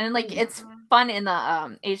doing, and like it's fun in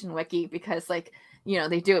the Asian wiki because like, you know,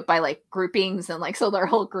 they do it by like groupings, and like so their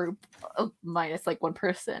whole group minus like one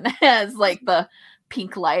person has like the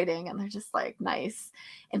pink lighting, and they're just like nice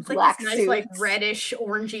and it's black like suits, like reddish,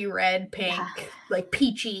 orangey red, pink, like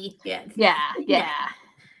peachy. Yeah.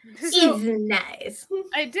 So, it's nice.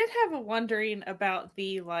 I did have a wondering about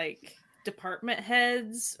the like department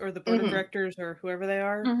heads or the board of directors or whoever they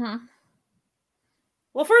are.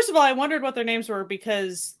 Well, first of all, I wondered what their names were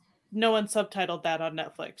because no one subtitled that on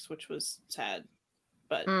Netflix, which was sad.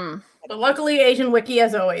 But luckily, Asian Wiki,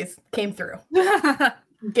 as always, came through.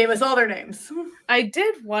 Gave us all their names. I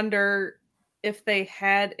did wonder if they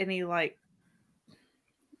had any like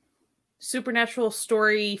supernatural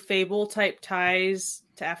story fable type ties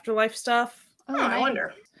to afterlife stuff. I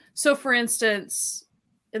wonder. So for instance,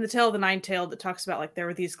 in the Tale of the Nine-Tailed, it talks about like there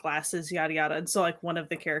were these glasses, yada yada, and so like one of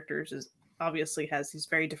the characters is obviously has these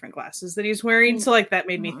very different glasses that he's wearing. So like that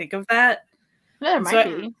made me think of that. There might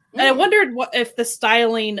be. And I wondered what if the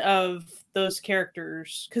styling of those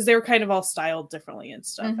characters, because they were kind of all styled differently and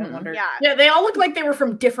stuff. I wondered. Yeah, they all look like they were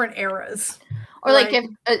from different eras. Or like if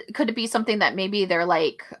could it be something that maybe they're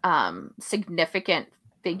like significant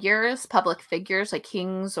figures, public figures, like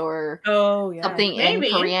kings or something in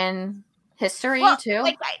Korean history too?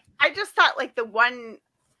 Like I just thought like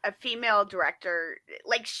a female director,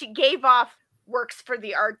 like she gave off works for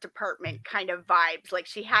the art department kind of vibes. Like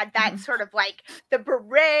she had that sort of like the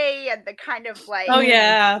beret and the kind of like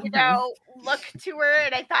look to her,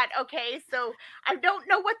 and I thought, okay, so I don't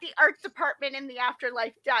know what the art department in the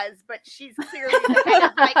afterlife does, but she's clearly the kind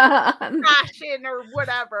of like fashion or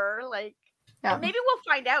whatever. Like maybe we'll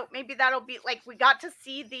find out. Maybe that'll be like we got to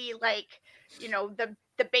see the like, you know, the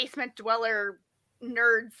basement dweller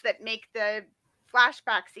nerds that make the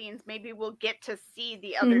flashback scenes. Maybe we'll get to see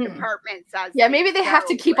the other departments as maybe they have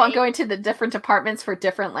to keep on going to the different departments for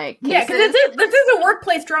different like cases. Because this is a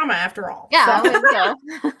workplace drama after all.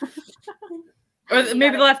 Or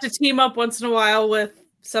maybe they'll have to team up once in a while with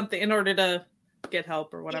something in order to get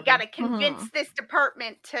help or whatever. You gotta convince this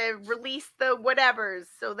department to release the whatevers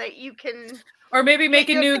so that you can, or maybe make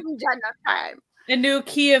a new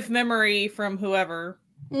key of memory from whoever.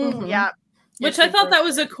 Which I thought that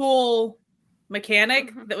was a cool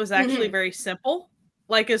mechanic that was actually very simple,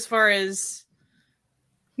 like as far as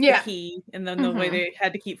the key and then the way they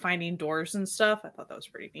had to keep finding doors and stuff. I thought that was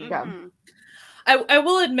pretty neat. I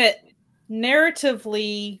will admit,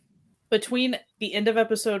 narratively, between the end of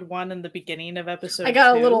episode 1 and the beginning of episode 2, I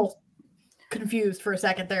got a little confused for a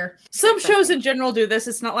second there. Some shows in general do this.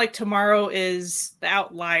 It's not like Tomorrow is the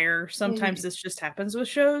outlier. Sometimes this just happens with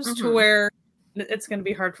shows to where it's going to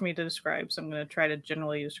be hard for me to describe, so I'm going to try to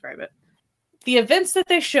generally describe it. The events that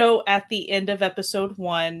they show at the end of episode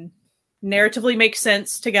 1 narratively make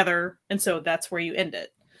sense together, and so that's where you end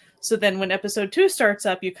it. So then when episode 2 starts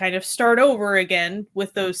up, you kind of start over again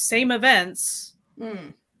with those same events,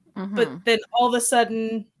 but then all of a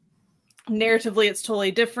sudden, narratively, it's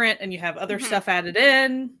totally different, and you have other stuff added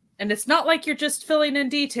in, and it's not like you're just filling in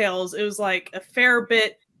details. It was like a fair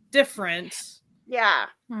bit different.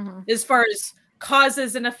 As far as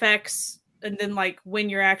causes and effects. And then, like, when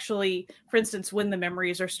you're actually, for instance, when the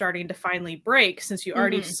memories are starting to finally break, since you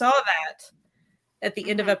already saw that at the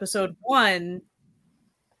end of episode 1,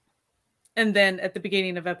 and then at the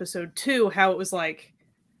beginning of episode 2, how it was like,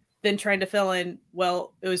 then trying to fill in,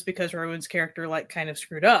 well, it was because Rowan's character, like, kind of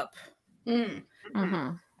screwed up. But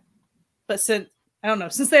since, I don't know,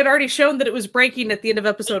 since they had already shown that it was breaking at the end of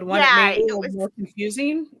episode 1, it made it a little more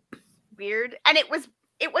confusing. Weird. And it was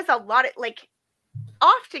a lot of, like,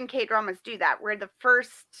 often K-dramas do that, where the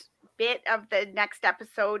first bit of the next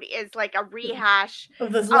episode is like a rehash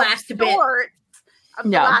of this last bit. Of the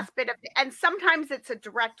last bit of, and sometimes it's a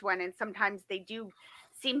direct one, and sometimes they do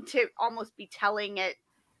seem to almost be telling it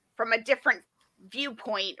from a different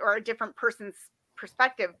viewpoint or a different person's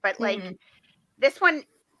perspective. But like this one,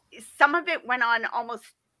 some of it went on almost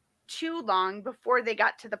too long before they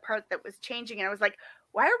got to the part that was changing, and I was like,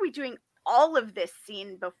 why are we doing all of this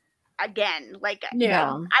scene again? Like,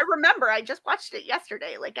 I remember I just watched it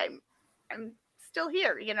yesterday. Like, I'm still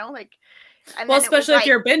here, you know, like. And well, especially if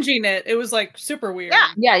you're binging it, it was like super weird.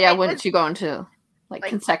 Yeah. Once you go into like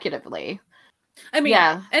consecutively. I mean,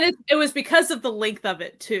 and it was because of the length of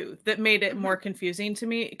it too that made it more confusing to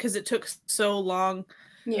me, because it took so long.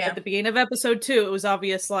 At the beginning of episode 2, it was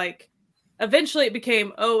obvious, like, eventually it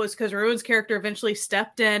became, it's because Ruin's character eventually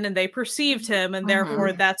stepped in and they perceived him, and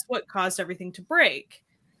therefore that's what caused everything to break.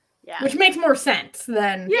 Yeah. Which makes more sense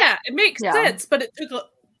than... Yeah, it makes sense, but it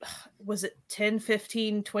took, was it 10,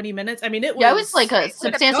 15, 20 minutes? I mean, it was... Yeah, it was like a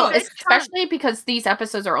substantial, especially because these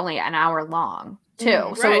episodes are only an hour long,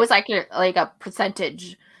 too. So it was like a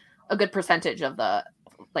percentage, a good percentage of the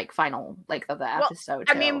like final length of the episode.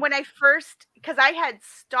 I mean, when I first, because I had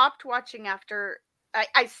stopped watching after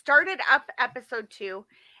I started up episode 2,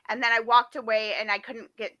 and then I walked away and I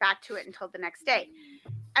couldn't get back to it until the next day.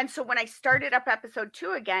 And so when I started up episode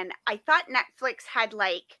 2 again, I thought Netflix had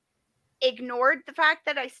like ignored the fact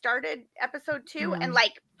that I started episode 2 and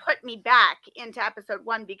like put me back into episode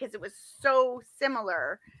 1 because it was so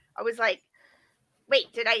similar. I was like,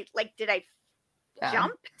 wait, did I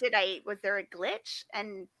jump? Was there a glitch?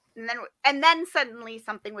 And then suddenly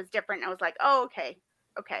something was different. I was like, oh, okay.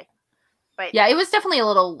 But yeah, it was definitely a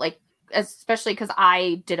little like, especially because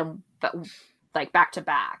I did them like back to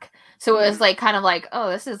back. So it was like kind of like, oh,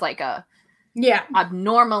 this is like a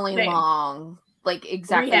abnormally long, like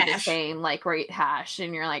exactly the same like rehash,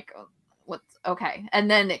 and you're like, oh, what's okay? And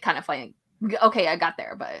then it kind of like, okay, I got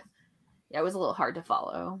there, but yeah, it was a little hard to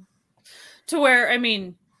follow. To where, I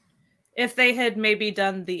mean, if they had maybe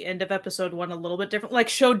done the end of episode 1 a little bit different, like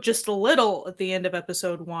showed just a little at the end of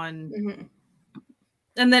episode 1,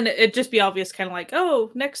 and then it'd just be obvious, kind of like,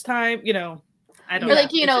 oh, next time, you know, I don't know.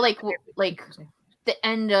 Like, you know, like the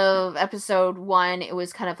end of episode 1, it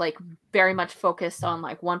was kind of like very much focused on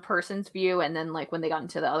like one person's view, and then like when they got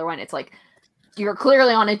into the other one, it's like you're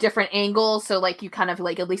clearly on a different angle, so like you kind of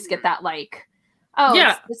like at least get that like, oh,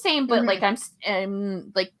 it's the same, but like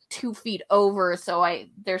I'm like 2 feet over, so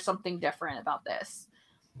there's something different about this.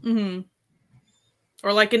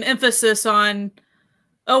 Or like an emphasis on,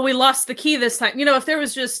 oh, we lost the key this time. You know,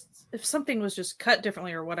 if something was just cut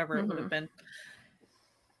differently or whatever it would have been.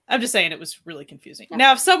 I'm just saying it was really confusing.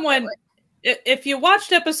 Now, if you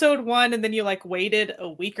watched episode 1 and then you like waited a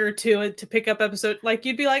week or 2 to pick up episode, like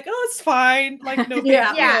you'd be like, oh, it's fine. Like, no big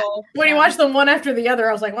deal. When you watch them one after the other,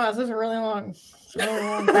 I was like, wow, this is a really long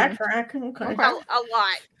backtrack. Okay. A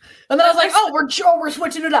lot. And then I was like, oh, we're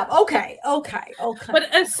switching it up. Okay.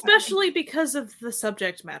 But especially because of the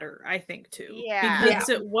subject matter, I think too. Yeah. Because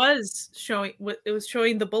it was showing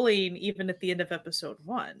the bullying even at the end of episode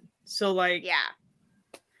 1. So like,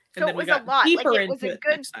 so it was a lot. Like it was a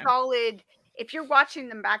good solid. If you're watching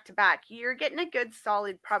them back to back, you're getting a good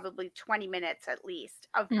solid, probably 20 minutes at least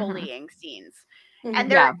of bullying scenes,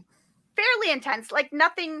 and they're fairly intense. Like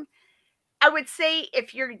nothing. I would say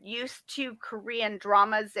if you're used to Korean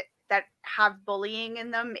dramas that have bullying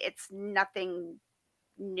in them, it's nothing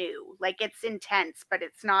new. Like it's intense, but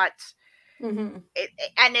it's not. And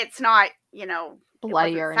it's not, you know,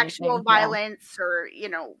 bloody or sexual violence or, you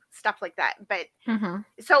know, stuff like that. But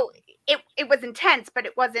so it was intense, but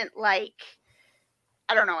it wasn't like,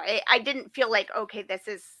 I don't know. I didn't feel like, okay, this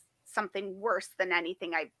is something worse than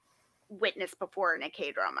anything I've witnessed before in a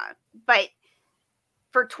K-drama. But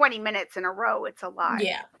for 20 minutes in a row, it's a lot.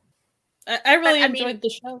 Yeah. I really enjoyed the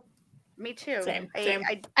show. Me too. Same.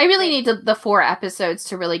 I really need the 4 episodes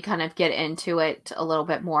to really kind of get into it a little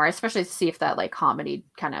bit more, especially to see if that like comedy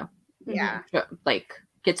kind of like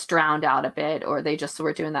gets drowned out a bit, or they just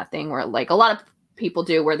were doing that thing where like a lot of people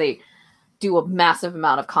do, where they do a massive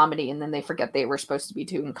amount of comedy and then they forget they were supposed to be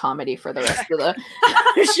doing comedy for the rest of the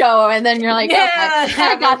show, and then you're like,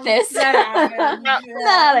 I got this. That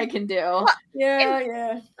I can do.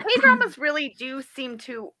 K-dramas really do seem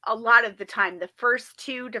to, a lot of the time, the first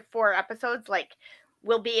 2 to 4 episodes like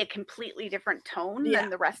will be a completely different tone than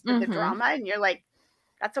the rest of the drama, and you're like,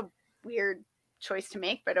 that's a weird choice to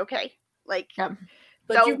make, but okay. Like but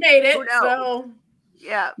so, you've made it, so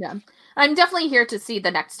yeah. I'm definitely here to see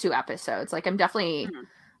the next 2 episodes. Like I'm definitely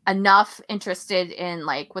enough interested in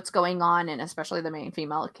like what's going on, and especially the main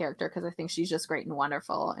female character, because I think she's just great and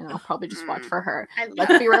wonderful, and I'll probably just watch for her.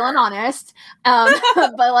 Let's be real and honest.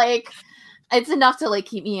 But like it's enough to like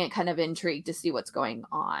keep me kind of intrigued to see what's going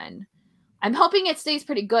on. I'm hoping it stays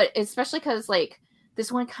pretty good, especially because like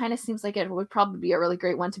this one kind of seems like it would probably be a really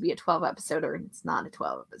great one to be a 12 episoder, and it's not a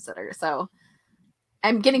 12 episoder, so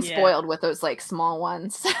I'm getting spoiled with those like small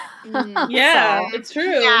ones. Yeah, so, it's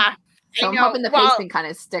true. Yeah. So I'm hoping the pacing kind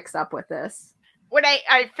of sticks up with this. When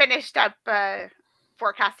I finished up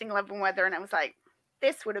Forecasting Love and Weather, and I was like,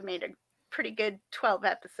 this would have made a pretty good 12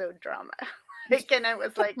 episode drama. And I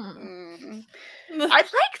was like, I like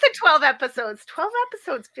the 12 episodes. 12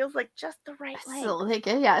 episodes feels like just the right length. So, like,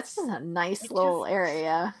 yeah, it's just a nice little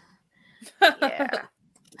area. Yeah.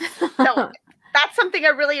 So that's something I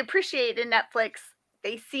really appreciate in Netflix.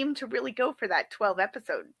 They seem to really go for that 12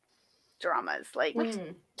 episode dramas, like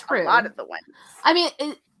a lot of the ones. I mean,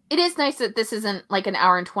 it is nice that this isn't like an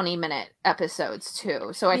hour and 20-minute episodes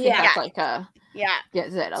too. So I think that's like a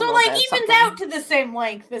so like evens out to the same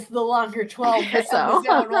length as the longer 12 episode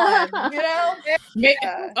one, you know?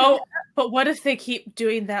 Oh, but what if they keep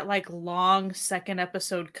doing that like long second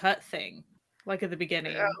episode cut thing, like at the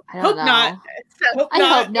beginning? I hope not. I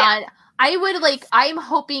hope not. I would like. I'm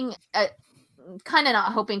hoping. Kind of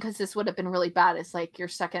not hoping, because this would have been really bad. It's like your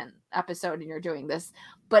second episode and you're doing this,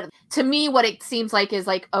 but to me what it seems like is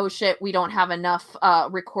like, oh shit, we don't have enough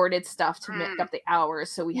recorded stuff to make up the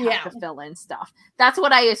hours, so we have to fill in stuff. That's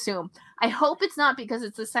what I assume. I hope it's not, because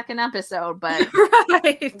it's the second episode, but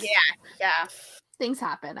right. Yeah things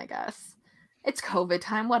happen, I guess. It's COVID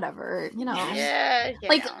time, whatever, you know.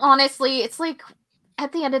 Like honestly, it's like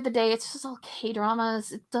at the end of the day, it's just all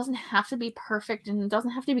K-dramas. It doesn't have to be perfect, and it doesn't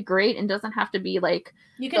have to be great, and doesn't have to be like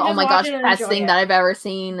oh my gosh, best thing that I've ever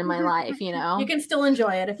seen in my life, you know? You can still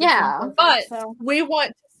enjoy it if you can. But we want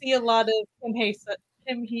to see a lot of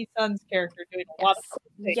Kim Hee-sun's character doing a lot of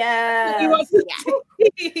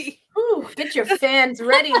things. Ooh, get your fans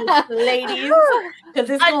ready, ladies, because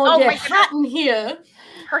it's going to get hot in here.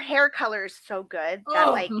 Her hair color is so good.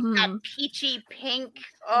 That that peachy pink.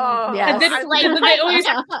 Oh, yes. And then, I always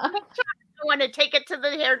want to take it to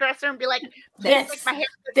the hairdresser and be like, this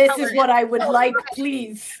is what I would like,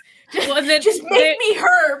 please. Just make me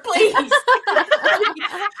her, please.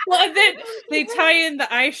 Well, and then they tie in the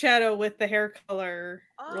eyeshadow with the hair color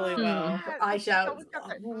really well. Eyeshadow,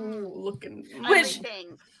 looking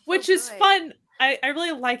which is fun. I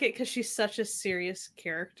really like it because she's such a serious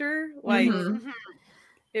character. Like.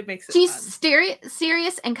 It makes it fun.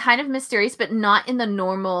 Serious and kind of mysterious, but not in the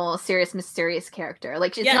normal serious, mysterious character.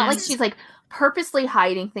 Like, it's not like she's like purposely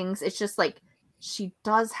hiding things. It's just like she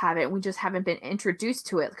does have it. We just haven't been introduced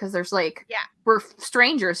to it, because there's like, we're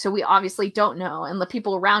strangers, so we obviously don't know, and the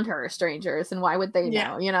people around her are strangers, and why would they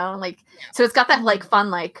know? You know, like, so it's got that like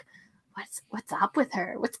fun, like, what's up with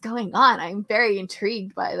her? What's going on? I'm very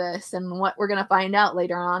intrigued by this and what we're gonna find out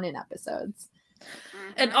later on in episodes.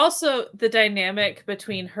 And also the dynamic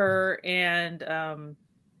between her and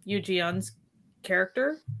Yoo Ji-young's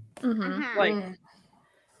character. Like,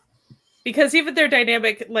 because even their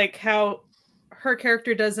dynamic, like how her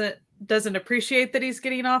character doesn't appreciate that he's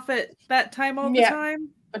getting off at that time all the time.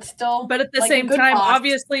 But still, but at the same time,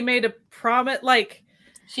 obviously made a promise, like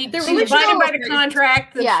She abided by the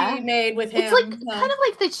contract that she made with him. It's like kind of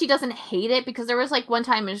like that she doesn't hate it, because there was like one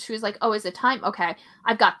time and she was like, "Oh, is it time? Okay,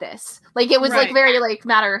 I've got this." Like, it was like very like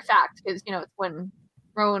matter of fact, because you know it's when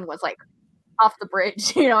Rowan was like off the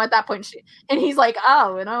bridge, you know, at that point and he's like,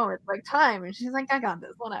 "Oh, you know, it's like time," and she's like, "I got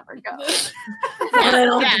this, whatever, go." And they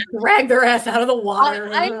don't drag their ass out of the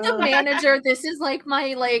water. I'm the manager. This is like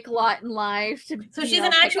my like lot in life. So she's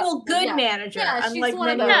an actual good manager, unlike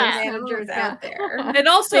many other managers out there. And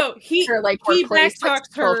also, he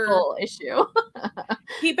backtalks her issue.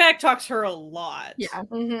 He backtalks her a lot.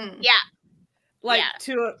 Like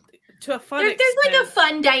to a fun extent. There's like a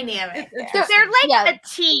fun dynamic. They're like a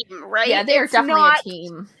team, right? Yeah, they're definitely a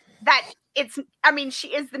team. I mean, she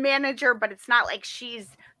is the manager, but it's not like she's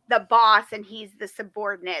the boss and he's the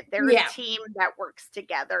subordinate. They're a team that works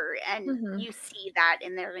together, and you see that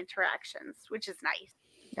in their interactions, which is nice.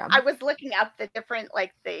 Yeah. I was looking up the different,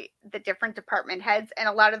 like the different department heads, and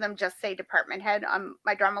a lot of them just say department head on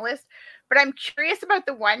my drama list. But I'm curious about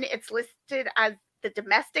the one it's listed as the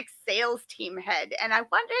domestic sales team head, and I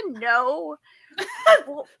want to know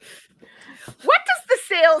what does the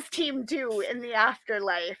sales team do in the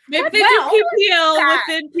afterlife? Maybe they do PPL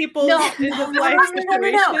within people's life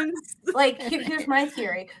situations. Like, here's my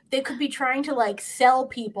theory. They could be trying to, like, sell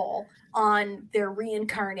people on their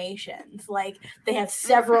reincarnations. Like, they have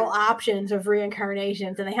several options of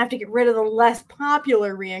reincarnations, and they have to get rid of the less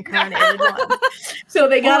popular reincarnated ones. So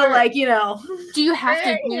they gotta, like, you know. Do you have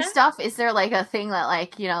to do stuff? Is there, like, a thing that,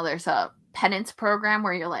 like, you know, there's a penance program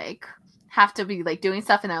where you're, like, have to be, like, doing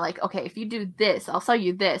stuff, and they're like, okay, if you do this, I'll sell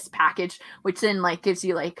you this package, which then, like, gives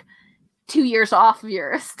you, like, 2 years off of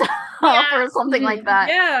your stuff or something like that.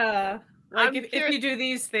 Yeah. Like, if you do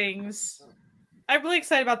these things... I'm really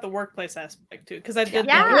excited about the workplace aspect too, because I did.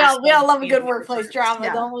 Yeah, we all love a good workplace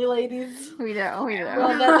drama, don't we, ladies? We do. Well,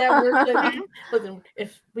 that listen,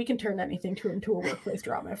 if we can turn anything into a workplace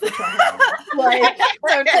drama, if we try. Like,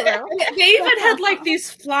 they even had like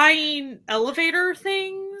these flying elevator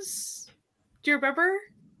things. Do you remember?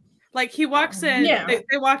 Like he walks in, they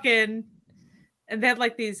walk in, and they had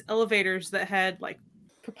like these elevators that had like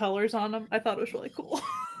propellers on them. I thought it was really cool.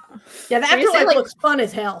 Yeah, the afterlife looks fun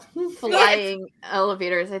as hell. Flying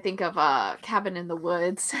elevators. I think of Cabin in the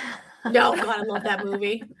Woods. No, God, I love that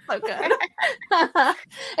movie. So good.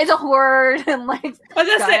 It's a horror and like.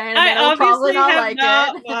 I obviously have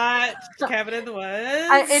not watched Cabin in the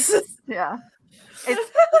Woods.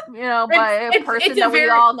 It's you know, by a person that we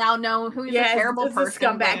all now know who is a terrible person. A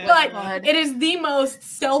scumbag. But it is the most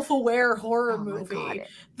self-aware horror movie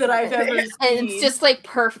that I've ever seen. And it's just like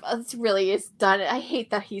perfect. It's really is done. I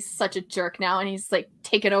hate that he's such a jerk now, and he's like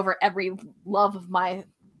taken over every love of my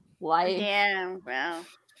life. Yeah, well.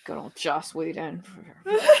 Good old Joss Whedon.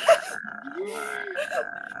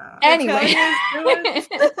 Anyway.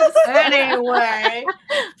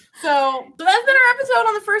 So that's been our episode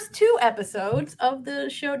on the first 2 episodes of the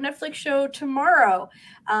Netflix show Tomorrow.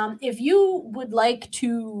 If you would like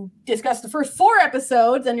to discuss the first 4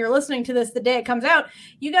 episodes and you're listening to this the day it comes out,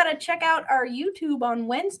 you got to check out our YouTube on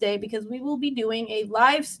Wednesday, because we will be doing a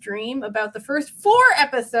live stream about the first 4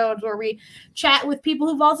 episodes where we chat with people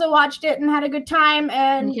who've also watched it and had a good time.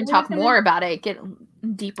 And you can talk more about it, get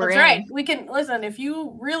deeper in. That's right. We can listen. If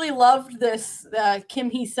you really loved this Kim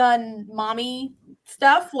Hee-sun mommy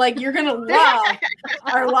stuff, like, you're gonna love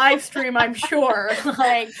our live stream, I'm sure.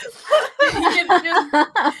 Like, just putting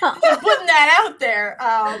that out there.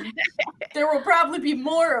 There will probably be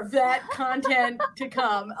more of that content to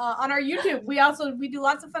come on our YouTube. We do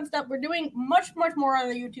lots of fun stuff. We're doing much more on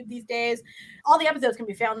the YouTube these days. All the episodes can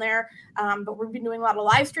be found there, but we've been doing a lot of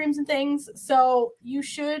live streams and things. So you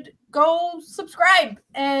should go subscribe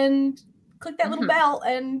and click that little bell,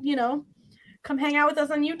 and come hang out with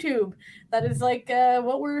us on YouTube. That is like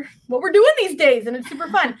what we're doing these days, and it's super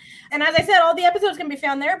fun. And as I said, all the episodes can be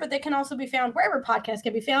found there, but they can also be found wherever podcasts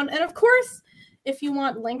can be found. And of course, if you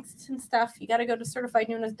want links and stuff, you got to go to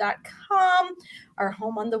CertifiedNunas.com, our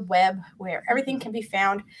home on the web, where everything can be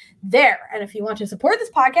found there. And if you want to support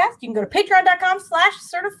this podcast, you can go to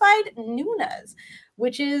patreon.com/CertifiedNunas,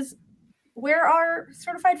 which is where our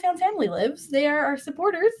certified found family lives. They are our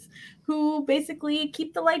supporters who basically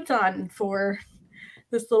keep the lights on for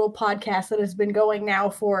this little podcast that has been going now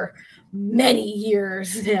for many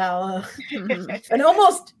years now. An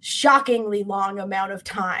almost shockingly long amount of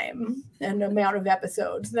time and amount of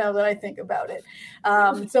episodes, now that I think about it.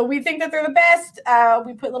 So we think that they're the best.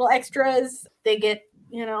 We put little extras. They get,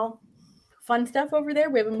 fun stuff over there.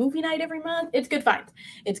 We have a movie night every month. It's good finds.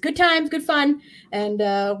 It's good times, good fun. And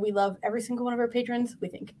we love every single one of our patrons. We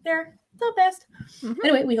think they're the best.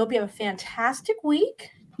 Anyway, we hope you have a fantastic week.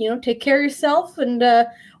 Take care of yourself and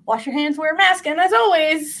wash your hands, wear a mask. And as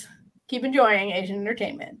always, keep enjoying Asian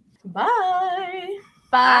entertainment. Bye.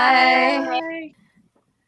 Bye.